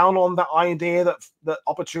bogged down on the idea that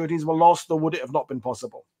opportunities were lost, or would it have not been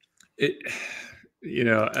possible?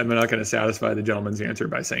 I'm not going to satisfy the gentleman's answer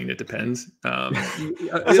by saying it depends. That's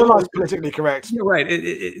a nice politically correct. You're right.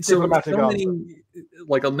 There's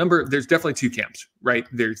definitely two camps, right?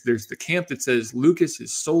 There's the camp that says Lucas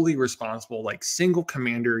is solely responsible, like single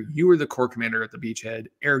commander. You were the corps commander at the beachhead.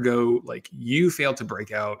 Ergo, like you failed to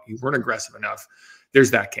break out. You weren't aggressive enough.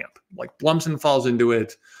 There's that camp. Like Blumson falls into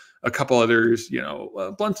it. A couple others,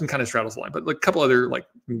 Blumson kind of straddles the line, but like a couple other like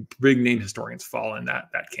big name historians fall in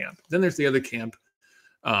that camp. Then there's the other camp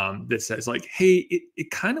that says like, hey,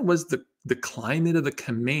 it kind of was the climate of the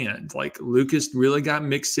command. Like Lucas really got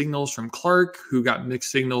mixed signals from Clark, who got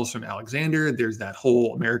mixed signals from Alexander. There's that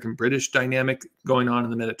whole American-British dynamic going on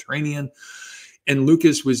in the Mediterranean. And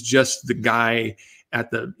Lucas was just the guy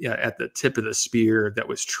at the tip of the spear that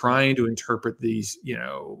was trying to interpret these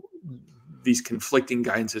conflicting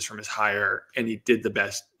guidances from his higher, and he did the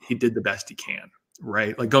best he can,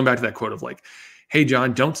 right? Like going back to that quote of like, hey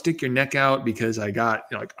John, don't stick your neck out because I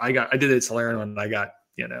did it at Salerno and I got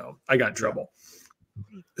in trouble.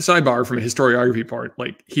 Sidebar from a historiography part,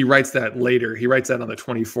 like he writes that later. He writes that on the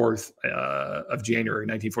 24th of January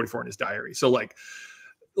 1944 in his diary. So like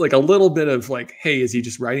a little bit of like, hey, is he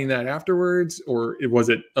just writing that afterwards, or was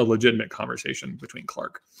it a legitimate conversation between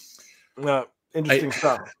Clark? Interesting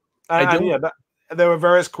stuff. There were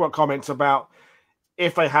various comments about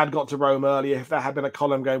if they had got to Rome earlier, if there had been a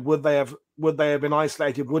column going, would they have been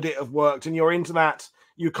isolated? Would it have worked? And you're into that.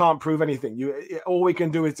 You can't prove anything. All we can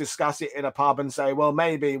do is discuss it in a pub and say, well,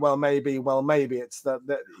 maybe. It's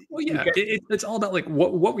it's all about like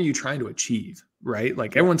what were you trying to achieve, right?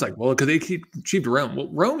 Like everyone's like, well, because they achieved Rome. Well,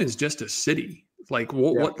 Rome is just a city. Like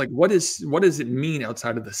what does it mean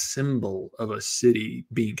outside of the symbol of a city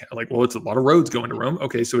being like, well, it's a lot of roads going to Rome.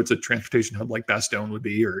 Okay, so it's a transportation hub like Bastogne would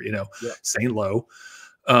be, or Saint Lo.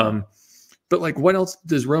 But like, what else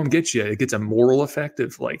does Rome get you? It gets a moral effect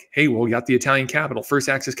of like, hey, well, we got the Italian capital, first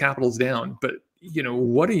Axis capital's down, but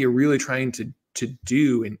what are you really trying to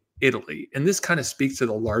do in Italy? And this kind of speaks to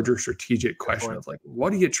the larger strategic question of like,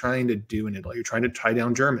 what are you trying to do in Italy? You're trying to tie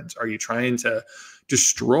down Germans. Are you trying to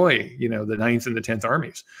destroy, the 9th and the 10th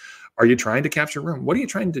armies? Are you trying to capture Rome? What are you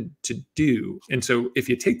trying to do? And so if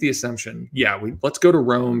you take the assumption, let's go to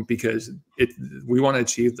Rome because we want to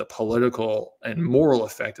achieve the political and moral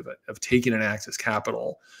effect of taking an Axis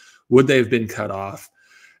capital, would they have been cut off?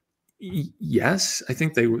 Yes, I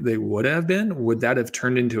think they would have been. Would that have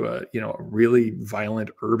turned into a really violent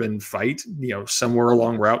urban fight, somewhere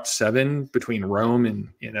along Route 7 between Rome and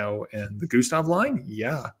the Gustav line?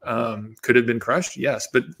 Yeah. Could have been crushed? Yes.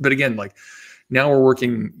 But again, like now we're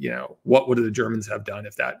working, what would the Germans have done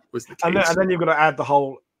if that was the case? And then you've got to add the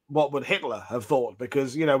whole, what would Hitler have thought?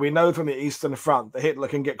 Because, we know from the Eastern Front that Hitler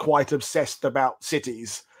can get quite obsessed about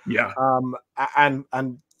cities. Yeah. And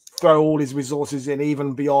throw all his resources in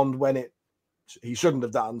even beyond when he shouldn't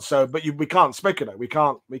have done. So, but we can't speculate. We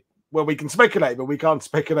can speculate, but we can't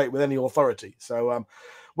speculate with any authority. So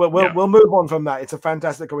we'll move on from that. It's a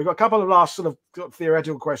fantastic. We've got a couple of last sort of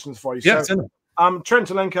theoretical questions for you. Yeah. So, Trent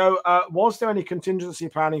Telenko, was there any contingency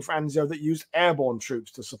planning for Anzio that used airborne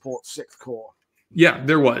troops to support 6th Corps? Yeah,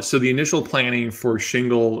 there was. So the initial planning for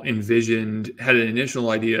Shingle had an initial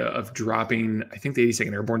idea of dropping, I think, the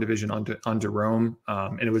 82nd Airborne Division onto Rome.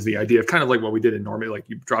 And it was the idea of kind of like what we did in Normandy, like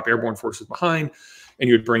you drop airborne forces behind and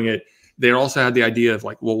you would bring it. They also had the idea of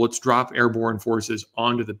like, well, let's drop airborne forces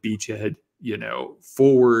onto the beachhead,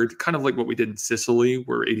 forward, kind of like what we did in Sicily,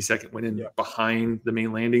 where 82nd went in behind the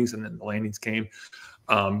main landings and then the landings came.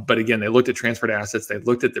 But again, they looked at transferred assets. They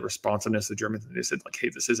looked at the responsiveness of the Germans and they said like, hey,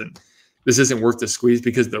 this isn't worth the squeeze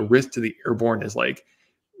because the risk to the airborne is like,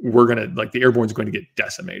 the airborne's going to get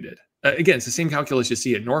decimated. Again, it's the same calculus you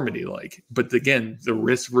see at Normandy, but again, the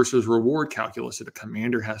risk versus reward calculus that a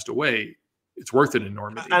commander has to weigh, it's worth it in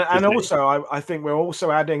Normandy. And also, I think we're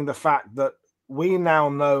also adding the fact that we now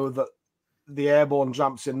know that the airborne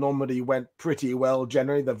jumps in Normandy went pretty well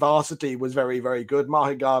generally. The varsity was very, very good.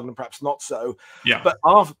 Market Garden perhaps not so. Yeah. But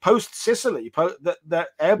after post Sicily, the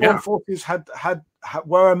airborne forces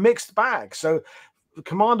were a mixed bag. So the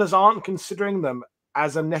commanders aren't considering them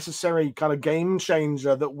as a necessary kind of game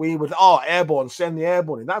changer that we would airborne, send the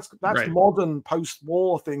airborne in. That's right. Modern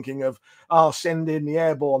post-war thinking of send in the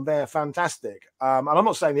airborne, they're fantastic. And I'm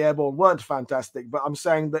not saying the airborne weren't fantastic, but I'm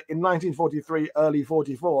saying that in 1943, early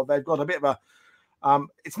 44, they've got a bit of a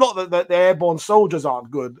it's not that the airborne soldiers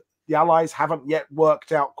aren't good. The Allies haven't yet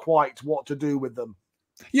worked out quite what to do with them.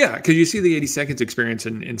 Yeah, because you see the 82nd's experience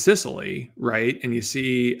in Sicily, right? And you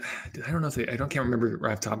see, I can't remember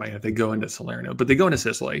right off the top of my head if they go into Salerno, but they go into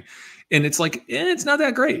Sicily, and it's like, it's not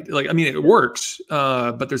that great. Like, I mean, it works,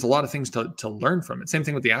 but there's a lot of things to learn from it. Same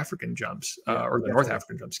thing with the African jumps, or the North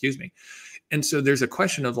African jumps, excuse me. And so there's a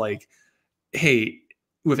question of like, hey,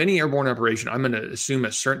 with any airborne operation, I'm going to assume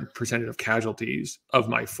a certain percentage of casualties of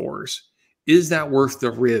my force. Is that worth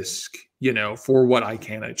the risk, for what I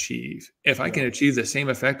can achieve? If I can achieve the same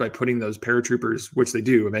effect by putting those paratroopers, which they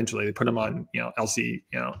do eventually, they put them on,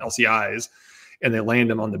 LCIs, and they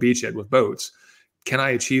land them on the beachhead with boats. Can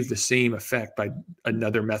I achieve the same effect by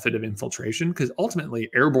another method of infiltration? Because ultimately,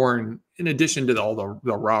 airborne, in addition to all the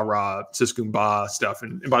rah-rah, Siskumba stuff,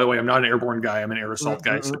 and by the way, I'm not an airborne guy, I'm an air assault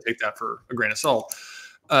guy, so take that for a grain of salt.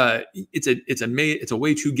 It's a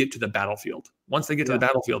way to get to the battlefield. Once they get to the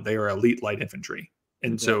battlefield, they are elite light infantry.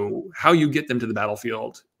 And so how you get them to the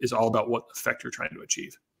battlefield is all about what effect you're trying to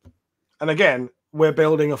achieve. And again, we're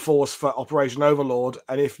building a force for Operation Overlord.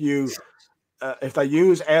 And if they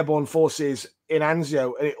use airborne forces in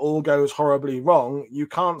Anzio and it all goes horribly wrong, you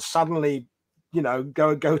can't suddenly, go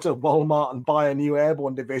to Walmart and buy a new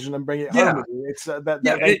airborne division and bring it home with you. It's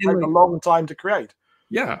they take a long time to create.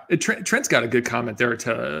 Yeah, Trent's got a good comment there or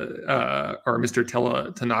Mr.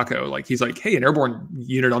 Tanako. Like, he's like, hey, an airborne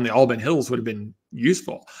unit on the Alban Hills would have been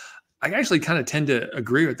useful. I actually kind of tend to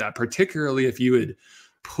agree with that, particularly if you had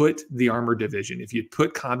put the armored division, if you'd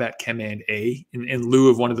put Combat Command A in lieu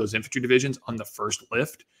of one of those infantry divisions on the first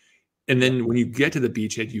lift. And then when you get to the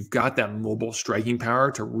beachhead, you've got that mobile striking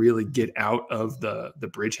power to really get out of the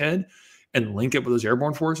bridgehead and link it with those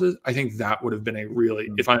airborne forces. I think that would have been a really,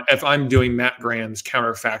 if I'm doing Matt Graham's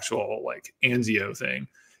counterfactual like Anzio thing,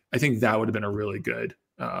 I think that would have been a really good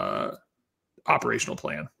operational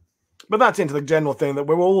plan. But that's into the general thing that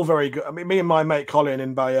we're all very good. I mean, me and my mate Colin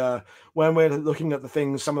in Bayeux, when we're looking at the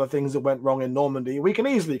things, some of the things that went wrong in Normandy, we can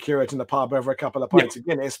easily cure it in the pub over a couple of pints of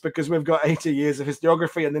Guinness because we've got 80 years of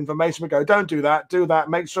historiography and information. We go, don't do that, do that.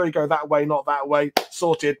 Make sure you go that way, not that way.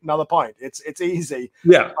 Sorted. Another pint. It's easy.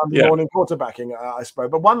 Morning quarterbacking, I suppose.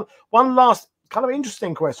 But one last kind of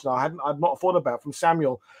interesting question I'd not thought about from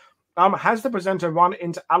Samuel. Has the presenter run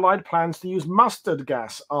into Allied plans to use mustard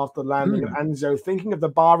gas after landing at Anzio, thinking of the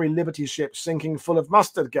Bari Liberty ship sinking full of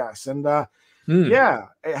mustard gas? And yeah,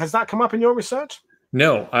 has that come up in your research?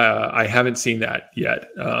 No, I haven't seen that yet.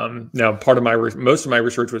 Now, most of my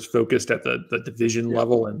research was focused at the division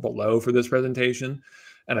level and below for this presentation.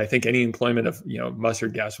 And I think any employment of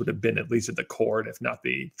mustard gas would have been at least at the core, if not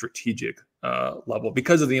the strategic level,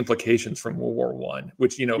 because of the implications from World War I,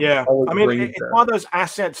 which I mean, it's one of those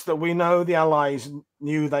assets that we know the Allies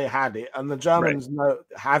knew they had it, and the Germans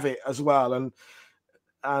have it as well,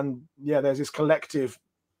 and yeah, there's this collective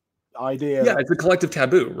idea. Yeah, it's a collective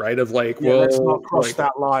taboo, right? Of like, let's not cross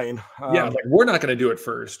that line. Like we're not going to do it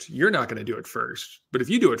first. You're not going to do it first. But if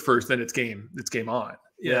you do it first, then it's game on.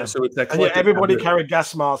 Yeah, so it's that. And everybody carried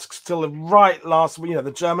gas masks till the right last.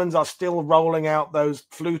 The Germans are still rolling out those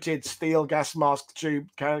fluted steel gas mask tube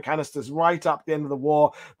canisters right up the end of the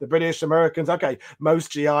war. The British, Americans,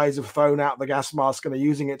 most GIs have thrown out the gas mask and are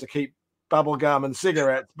using it to keep bubble gum and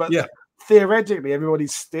cigarettes. But theoretically,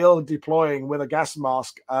 everybody's still deploying with a gas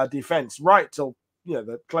mask defense right till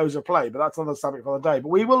the close of play. But that's another subject for the day. But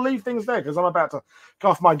we will leave things there because I'm about to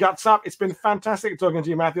cough my guts up. It's been fantastic talking to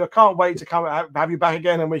you, Matthew. I can't wait to come have you back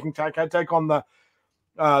again, and we can take on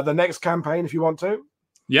the next campaign if you want to.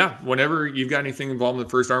 Yeah, whenever you've got anything involved in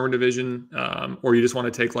the 1st Armored Division, or you just want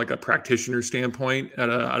to take like a practitioner standpoint at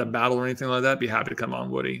a battle or anything like that, be happy to come on,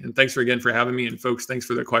 Woody. And thanks for having me. And folks, thanks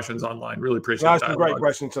for the questions online. Really appreciate it. That's a great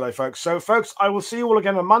question today, folks. So, folks, I will see you all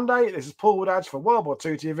again on Monday. This is Paul Woodadge for World War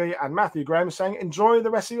II TV and Matthew Graham saying enjoy the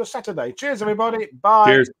rest of your Saturday. Cheers, everybody. Bye.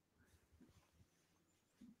 Cheers.